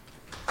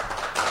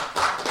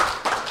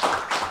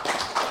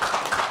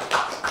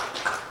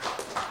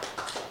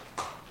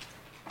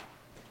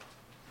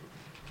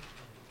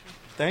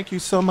 Thank you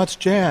so much,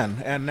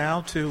 Jan. And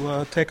now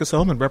to take us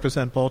home and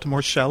represent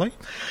Baltimore, Shelley.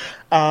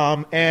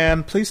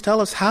 And please tell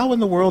us, how in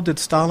the world did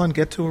Stalin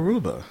get to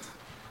Aruba?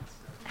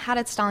 How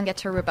did Stalin get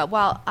to Aruba?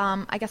 Well,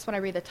 I guess when I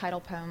read the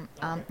title poem,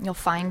 you'll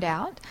find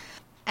out.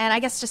 And I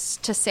guess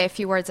just to say a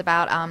few words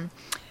about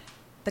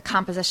the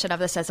composition of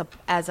this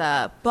as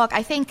a book,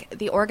 I think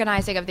the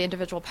organizing of the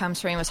individual poems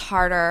for me was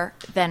harder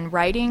than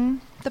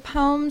writing the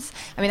poems.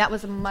 I mean, that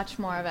was much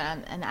more of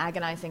an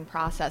agonizing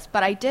process.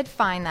 But I did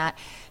find that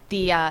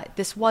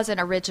this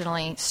wasn't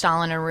originally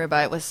Stalin and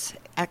Aruba. It was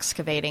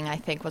Excavating, I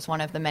think, was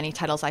one of the many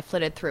titles I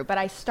flitted through. But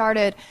I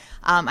started,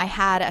 I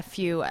had a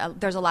few,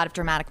 there's a lot of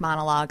dramatic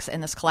monologues in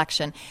this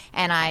collection,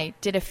 and I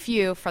did a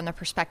few from the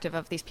perspective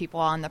of these people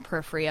on the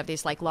periphery of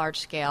these like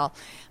large-scale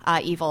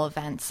evil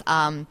events.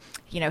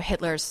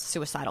 Hitler's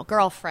suicidal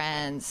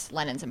girlfriends,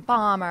 Lenin's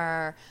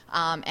embalmer,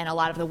 and a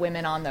lot of the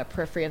women on the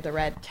periphery of the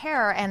Red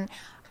Terror. And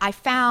I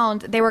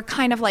found they were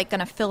kind of like going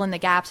to fill in the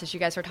gaps, as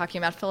you guys were talking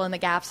about, fill in the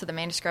gaps of the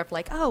manuscript,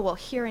 like, oh, well,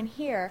 here and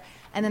here.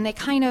 And then they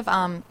kind of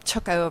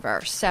took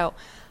over. So,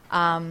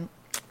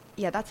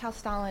 that's how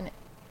Stalin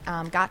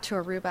got to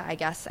Aruba, I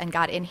guess, and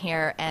got in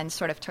here and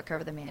sort of took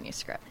over the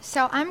manuscript.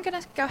 So I'm going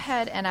to go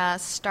ahead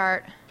and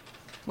start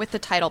with the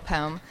title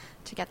poem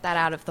to get that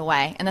out of the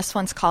way. And this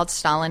one's called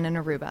Stalin in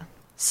Aruba.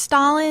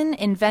 Stalin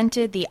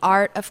invented the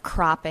art of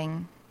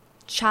cropping,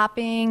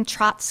 chopping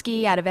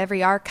Trotsky out of every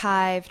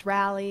archived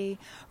rally,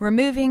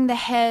 removing the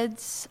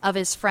heads of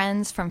his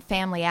friends from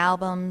family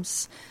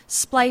albums,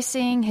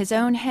 splicing his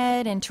own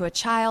head into a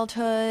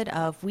childhood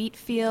of wheat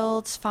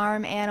fields,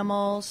 farm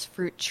animals,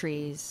 fruit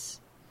trees.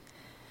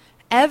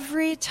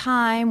 Every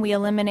time we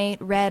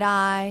eliminate red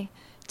eye,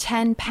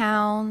 10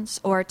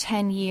 pounds or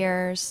 10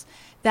 years,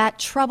 that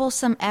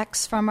troublesome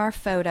X from our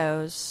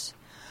photos,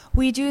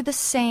 we do the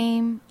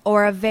same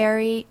or a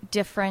very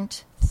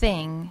different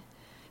thing,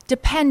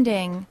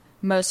 depending,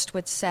 most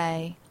would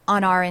say,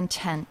 on our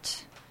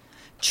intent.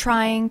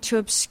 trying to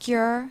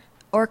obscure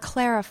or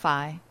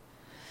clarify.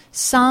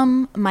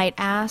 Some might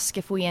ask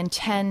if we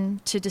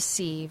intend to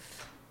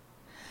deceive.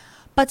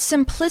 But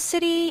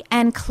simplicity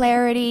and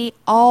clarity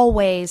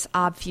always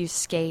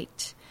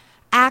obfuscate.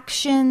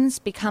 Actions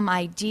become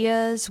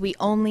ideas we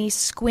only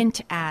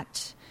squint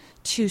at,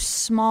 too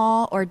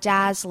small or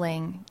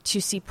dazzling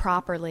to see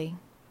properly.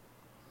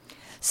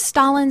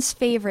 Stalin's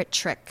favorite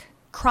trick,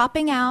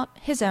 cropping out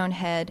his own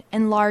head,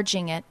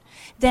 enlarging it,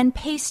 then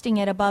pasting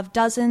it above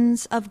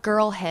dozens of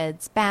girl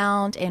heads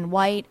bound in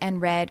white and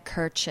red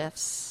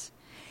kerchiefs.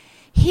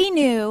 He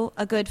knew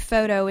a good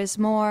photo is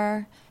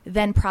more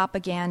than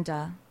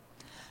propaganda.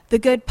 The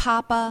good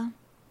papa,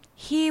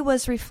 he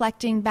was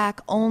reflecting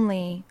back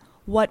only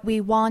what we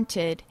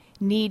wanted,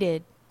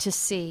 needed to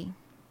see.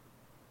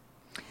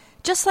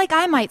 Just like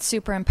I might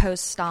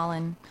superimpose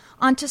Stalin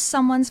onto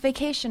someone's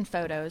vacation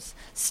photos,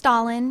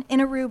 Stalin in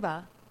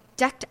Aruba,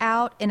 decked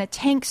out in a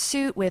tank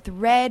suit with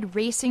red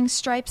racing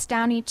stripes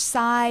down each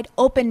side,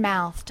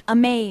 open-mouthed,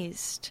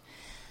 amazed,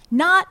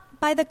 not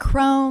by the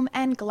chrome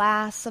and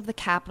glass of the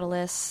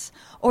capitalists,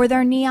 or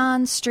their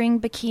neon string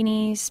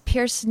bikinis,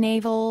 pierced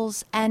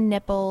navels and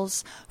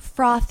nipples,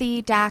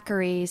 frothy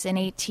daiquiris in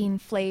 18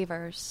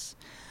 flavors,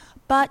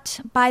 but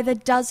by the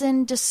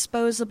dozen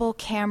disposable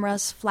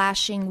cameras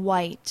flashing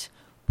white,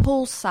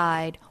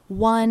 poolside,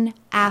 one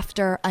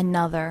after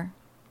another.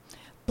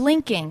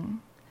 Blinking,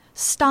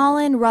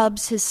 Stalin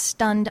rubs his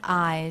stunned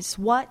eyes.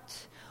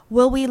 What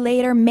will we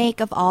later make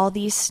of all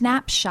these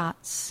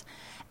snapshots?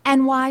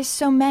 And why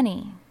so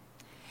many?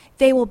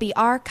 They will be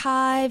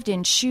archived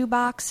in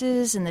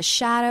shoeboxes in the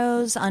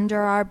shadows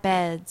under our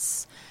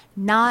beds,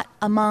 not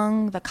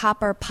among the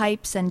copper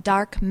pipes and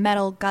dark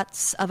metal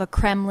guts of a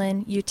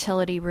Kremlin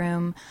utility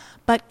room,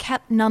 but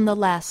kept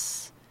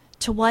nonetheless.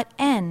 To what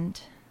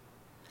end?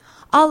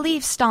 I'll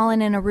leave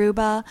Stalin in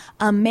Aruba,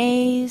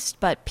 amazed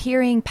but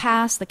peering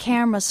past the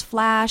camera's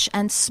flash,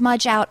 and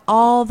smudge out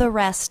all the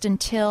rest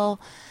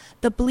until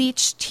the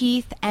bleached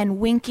teeth and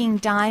winking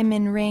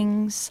diamond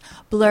rings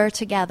blur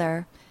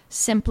together,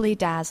 simply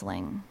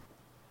dazzling.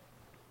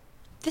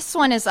 This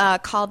one is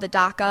called the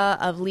Dacha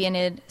of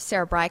Leonid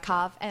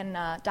Serebrykov, and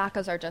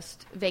dachas are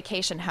just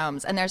vacation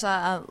homes. And there's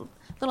a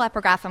little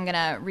epigraph I'm going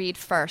to read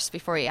first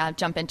before we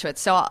jump into it.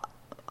 So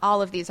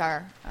all of these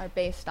are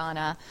based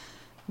on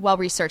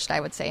well-researched,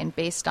 I would say, and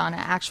based on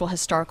actual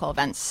historical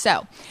events.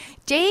 So,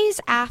 days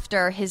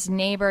after his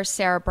neighbor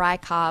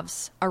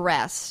Serebrykov's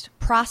arrest,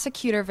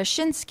 prosecutor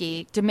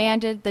Vyshinsky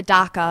demanded the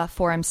dacha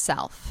for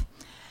himself.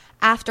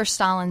 After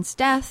Stalin's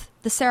death,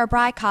 the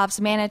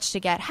Serebrykovs managed to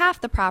get half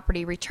the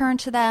property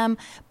returned to them,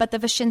 but the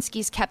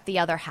Vyshinskys kept the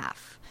other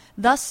half.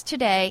 Thus,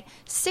 today,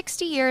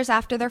 60 years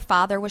after their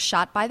father was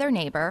shot by their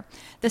neighbor,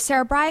 the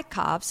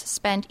Serebrykovs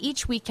spend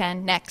each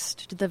weekend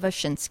next to the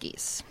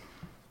Vyshinskys.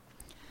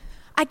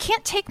 I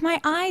can't take my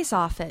eyes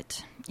off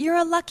it. You're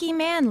a lucky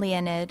man,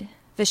 Leonid,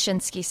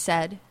 Vyshinsky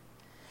said.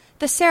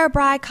 The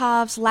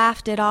Serebrykovs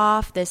laughed it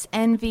off, this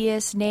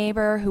envious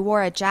neighbor who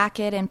wore a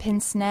jacket and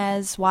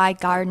pince-nez while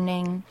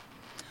gardening.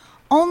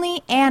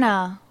 Only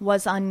Anna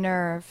was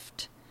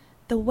unnerved.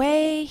 The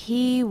way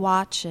he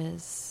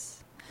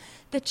watches.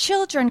 The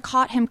children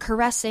caught him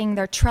caressing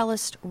their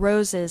trellised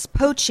roses,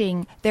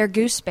 poaching their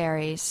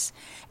gooseberries,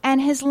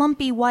 and his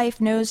lumpy wife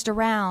nosed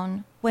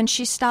around when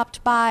she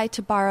stopped by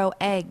to borrow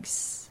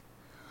eggs.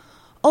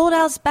 Old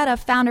Elsbeta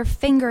found her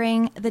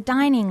fingering the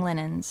dining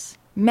linens,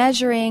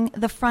 measuring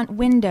the front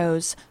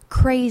windows,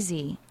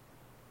 crazy.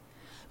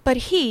 But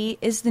he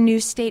is the new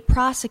state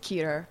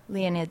prosecutor,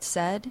 Leonid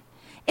said.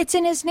 It's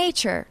in his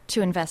nature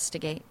to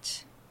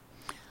investigate.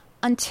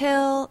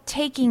 Until,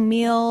 taking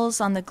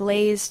meals on the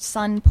glazed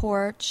sun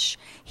porch,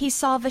 he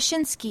saw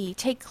Vyshinsky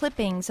take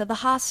clippings of the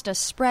hosta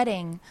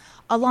spreading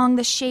along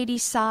the shady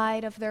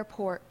side of their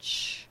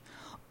porch.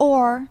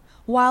 Or,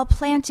 while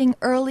planting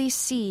early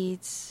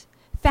seeds,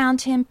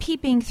 found him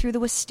peeping through the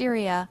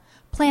wisteria,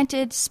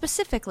 planted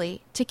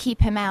specifically to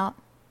keep him out.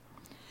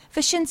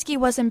 Vyshinsky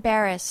was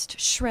embarrassed,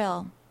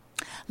 shrill.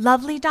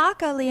 Lovely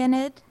dacha,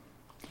 Leonid.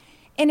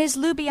 In his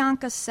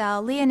Lubyanka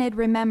cell, Leonid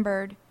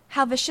remembered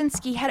how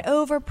Vyshinsky had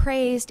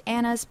overpraised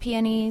Anna's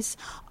peonies,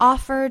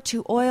 offered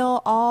to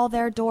oil all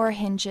their door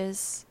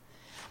hinges.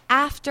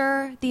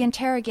 After the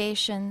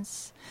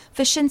interrogations,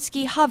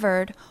 Vyshinsky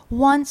hovered,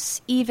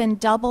 once even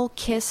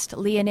double-kissed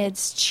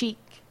Leonid's cheek.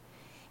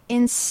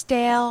 In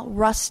stale,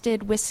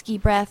 rusted whiskey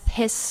breath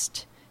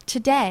hissed,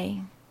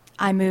 "Today,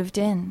 I moved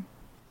in."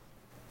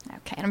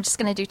 Okay, and I'm just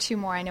going to do two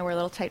more. I know we're a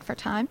little tight for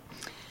time.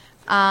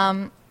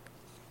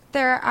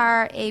 There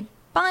are a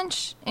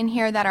bunch in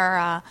here that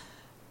are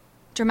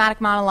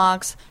dramatic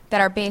monologues that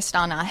are based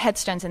on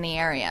headstones in the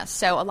area.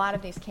 So a lot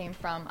of these came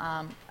from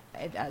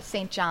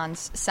St.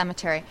 John's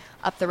Cemetery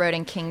up the road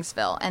in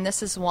Kingsville. And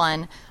this is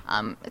one,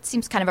 it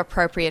seems kind of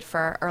appropriate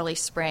for early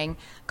spring,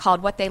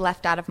 called What They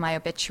Left Out of My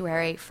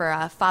Obituary,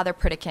 for Father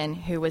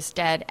Pritikin, who was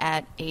dead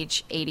at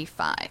age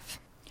 85.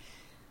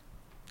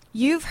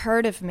 You've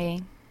heard of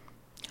me.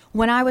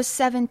 When I was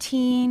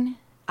 17,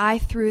 I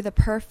threw the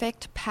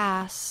perfect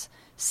pass,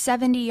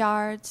 70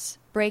 yards,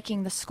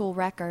 breaking the school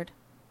record.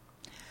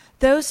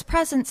 Those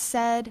present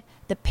said,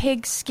 the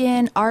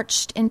pigskin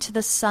arched into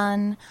the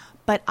sun,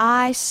 but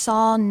I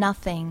saw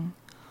nothing,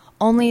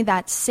 only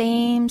that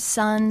same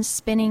sun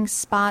spinning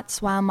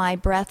spots while my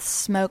breath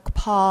smoke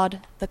pawed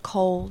the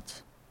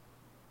cold.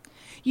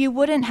 You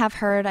wouldn't have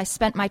heard I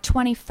spent my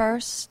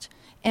 21st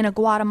in a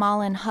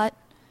Guatemalan hut,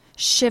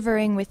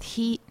 shivering with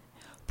heat,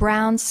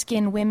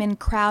 brown-skinned women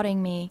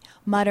crowding me,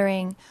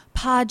 muttering,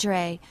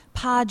 "Padre,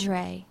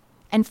 Padre,"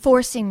 and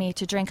forcing me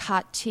to drink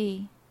hot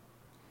tea.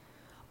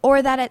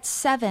 Or that at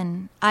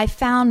 7 I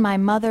found my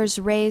mother's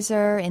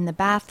razor in the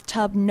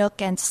bathtub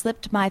nook and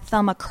slipped my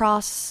thumb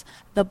across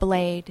the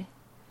blade.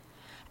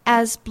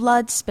 As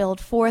blood spilled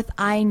forth,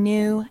 I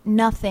knew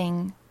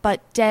nothing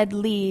but dead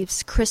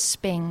leaves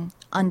crisping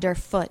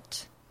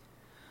underfoot.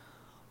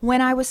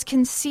 When I was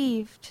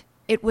conceived,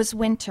 it was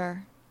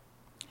winter.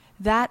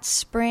 That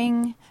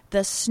spring,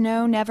 the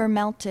snow never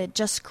melted,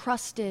 just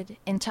crusted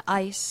into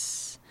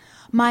ice.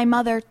 My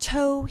mother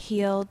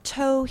toe-heeled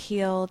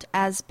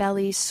as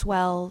belly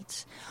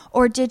swelled.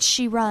 Or did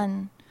she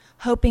run,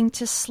 hoping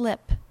to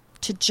slip,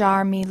 to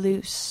jar me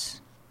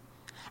loose?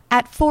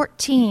 At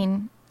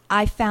 14,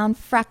 I found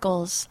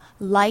freckles,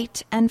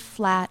 light and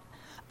flat,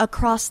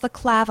 across the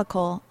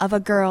clavicle of a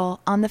girl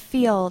on the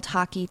field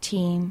hockey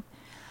team.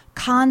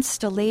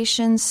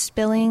 Constellations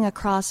spilling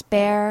across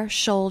bare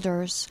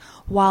shoulders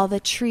while the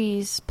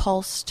trees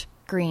pulsed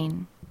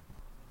green.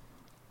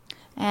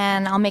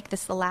 And I'll make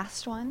this the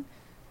last one.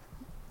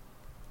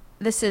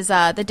 This is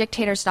The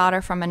Dictator's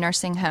Daughter from a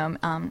Nursing Home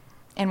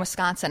in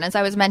Wisconsin. As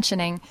I was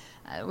mentioning,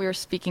 we were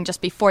speaking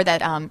just before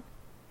that,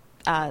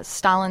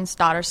 Stalin's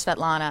daughter,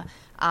 Svetlana,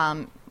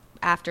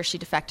 after she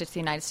defected to the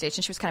United States,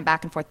 and she was kind of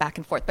back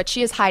and forth. But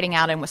she is hiding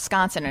out in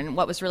Wisconsin, and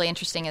what was really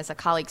interesting is a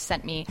colleague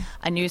sent me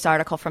a news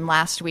article from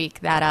last week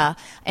that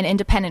an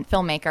independent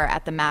filmmaker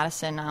at the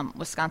Madison,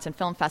 Wisconsin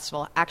Film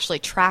Festival actually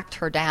tracked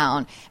her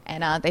down,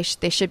 and they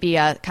should be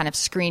kind of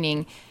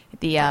screening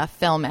the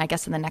film, I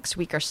guess, in the next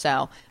week or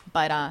so.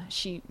 But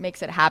she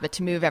makes it a habit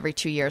to move every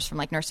 2 years from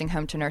like nursing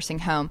home to nursing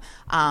home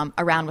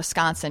around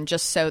Wisconsin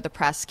just so the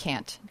press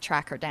can't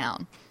track her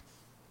down.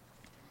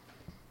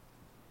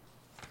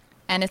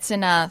 And it's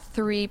in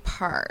 3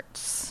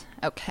 parts.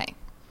 Okay.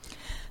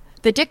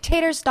 The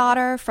Dictator's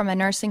Daughter from a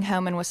Nursing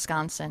Home in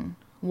Wisconsin.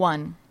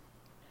 1.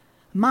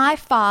 My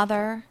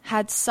father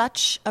had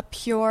such a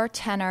pure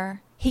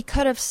tenor, he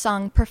could have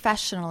sung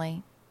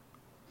professionally.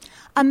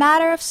 A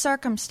matter of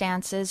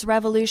circumstances,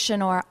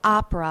 revolution or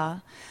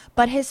opera,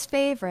 but his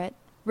favorite,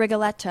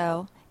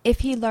 Rigoletto, if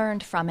he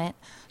learned from it,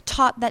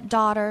 taught that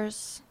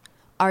daughters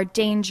are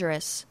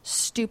dangerous,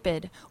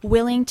 stupid,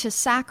 willing to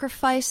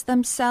sacrifice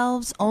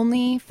themselves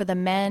only for the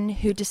men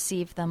who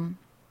deceive them.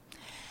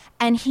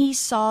 And he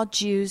saw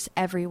Jews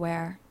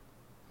everywhere.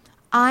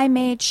 I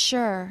made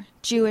sure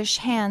Jewish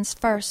hands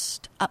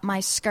first up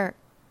my skirt.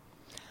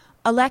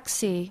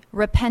 Alexei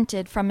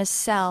repented from his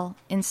cell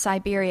in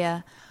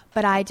Siberia,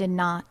 but I did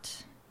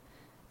not.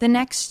 The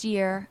next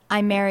year,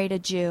 I married a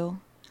Jew.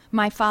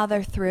 My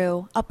father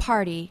threw a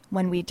party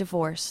when we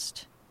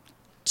divorced.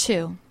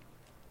 2.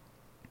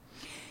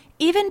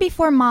 Even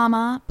before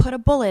Mama put a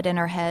bullet in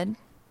her head,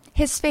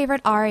 his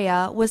favorite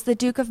aria was the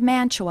Duke of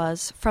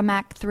Mantua's from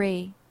Act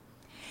 3.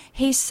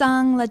 He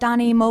sung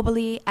Ladani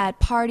Mobili at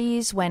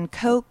parties when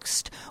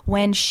coaxed,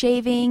 when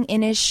shaving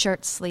in his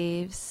shirt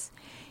sleeves.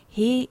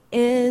 He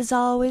is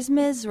always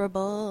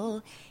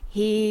miserable,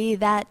 he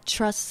that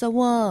trusts a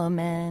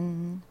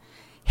woman.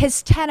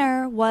 His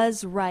tenor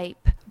was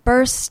ripe,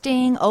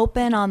 bursting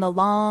open on the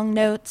long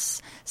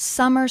notes,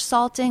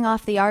 somersaulting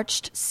off the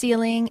arched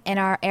ceiling in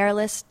our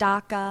airless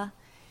dacha.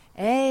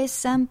 E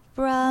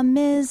sempre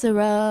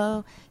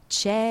misero,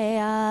 che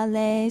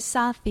alle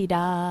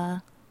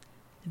safida.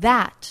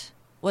 That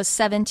was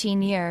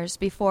 17 years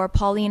before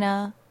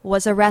Paulina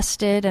was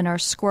arrested in her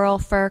squirrel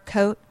fur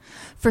coat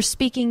for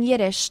speaking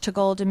Yiddish to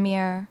Golda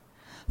Meir,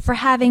 for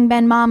having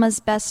been Mama's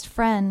best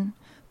friend,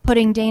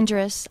 putting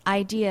dangerous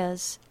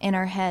ideas in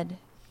her head.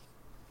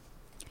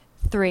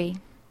 3.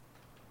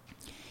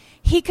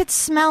 He could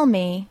smell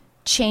me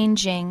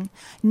changing,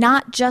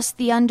 not just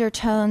the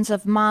undertones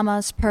of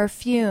Mama's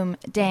perfume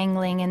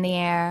dangling in the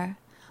air.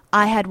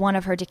 I had one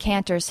of her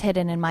decanters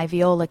hidden in my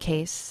viola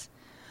case.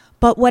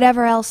 But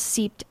whatever else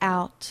seeped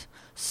out,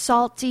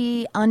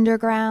 salty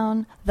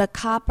underground, the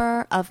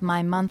copper of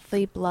my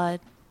monthly blood.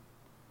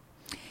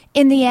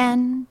 In the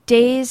end,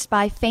 dazed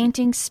by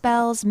fainting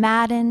spells,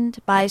 maddened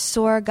by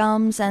sore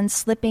gums and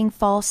slipping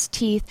false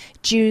teeth,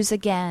 Jews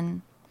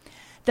again.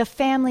 The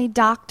family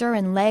doctor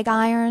in leg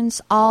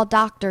irons, all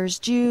doctors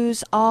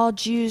Jews, all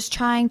Jews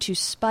trying to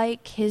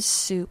spike his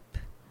soup.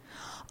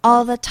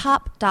 All the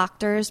top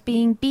doctors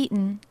being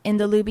beaten in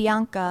the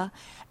Lubyanka,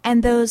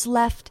 and those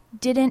left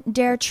didn't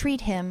dare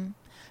treat him,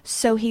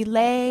 so he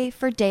lay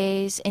for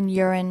days in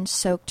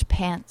urine-soaked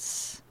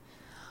pants.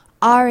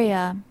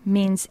 Aria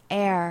means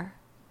air,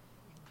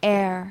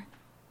 air.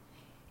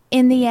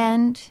 In the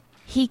end,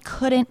 he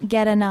couldn't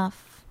get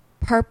enough,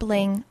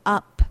 purpling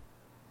up.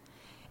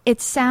 It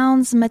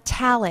sounds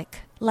metallic,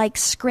 like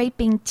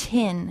scraping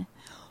tin,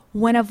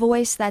 when a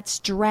voice that's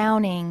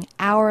drowning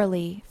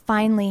hourly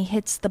finally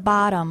hits the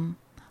bottom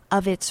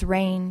of its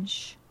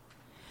range.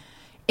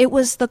 It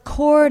was the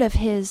chord of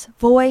his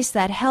voice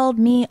that held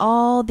me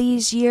all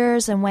these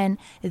years, and when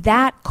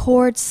that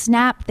chord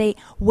snapped, they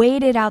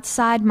waited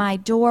outside my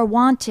door,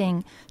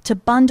 wanting to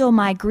bundle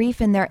my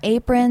grief in their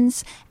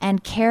aprons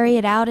and carry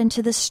it out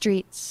into the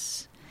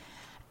streets.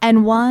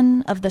 And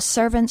one of the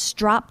servants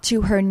dropped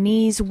to her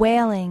knees,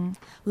 wailing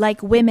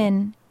like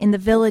women in the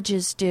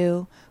villages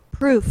do,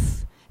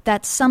 proof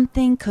that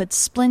something could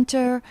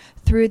splinter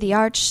through the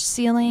arched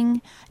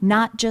ceiling,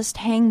 not just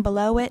hang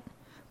below it,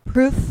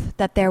 proof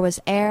that there was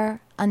air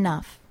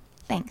enough.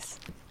 Thanks.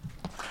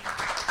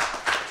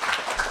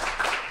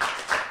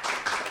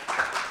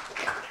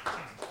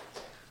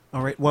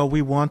 All right. Well,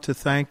 we want to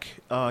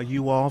thank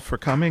you all for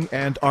coming,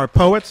 and our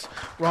poets,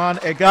 Ron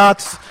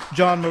Egatz,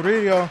 John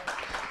Murillo,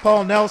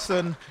 Paul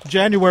Nelson,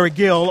 January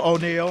Gill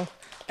O'Neill,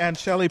 and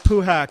Shelley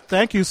Puhack.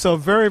 Thank you so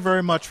very,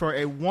 very much for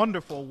a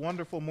wonderful,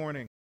 wonderful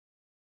morning.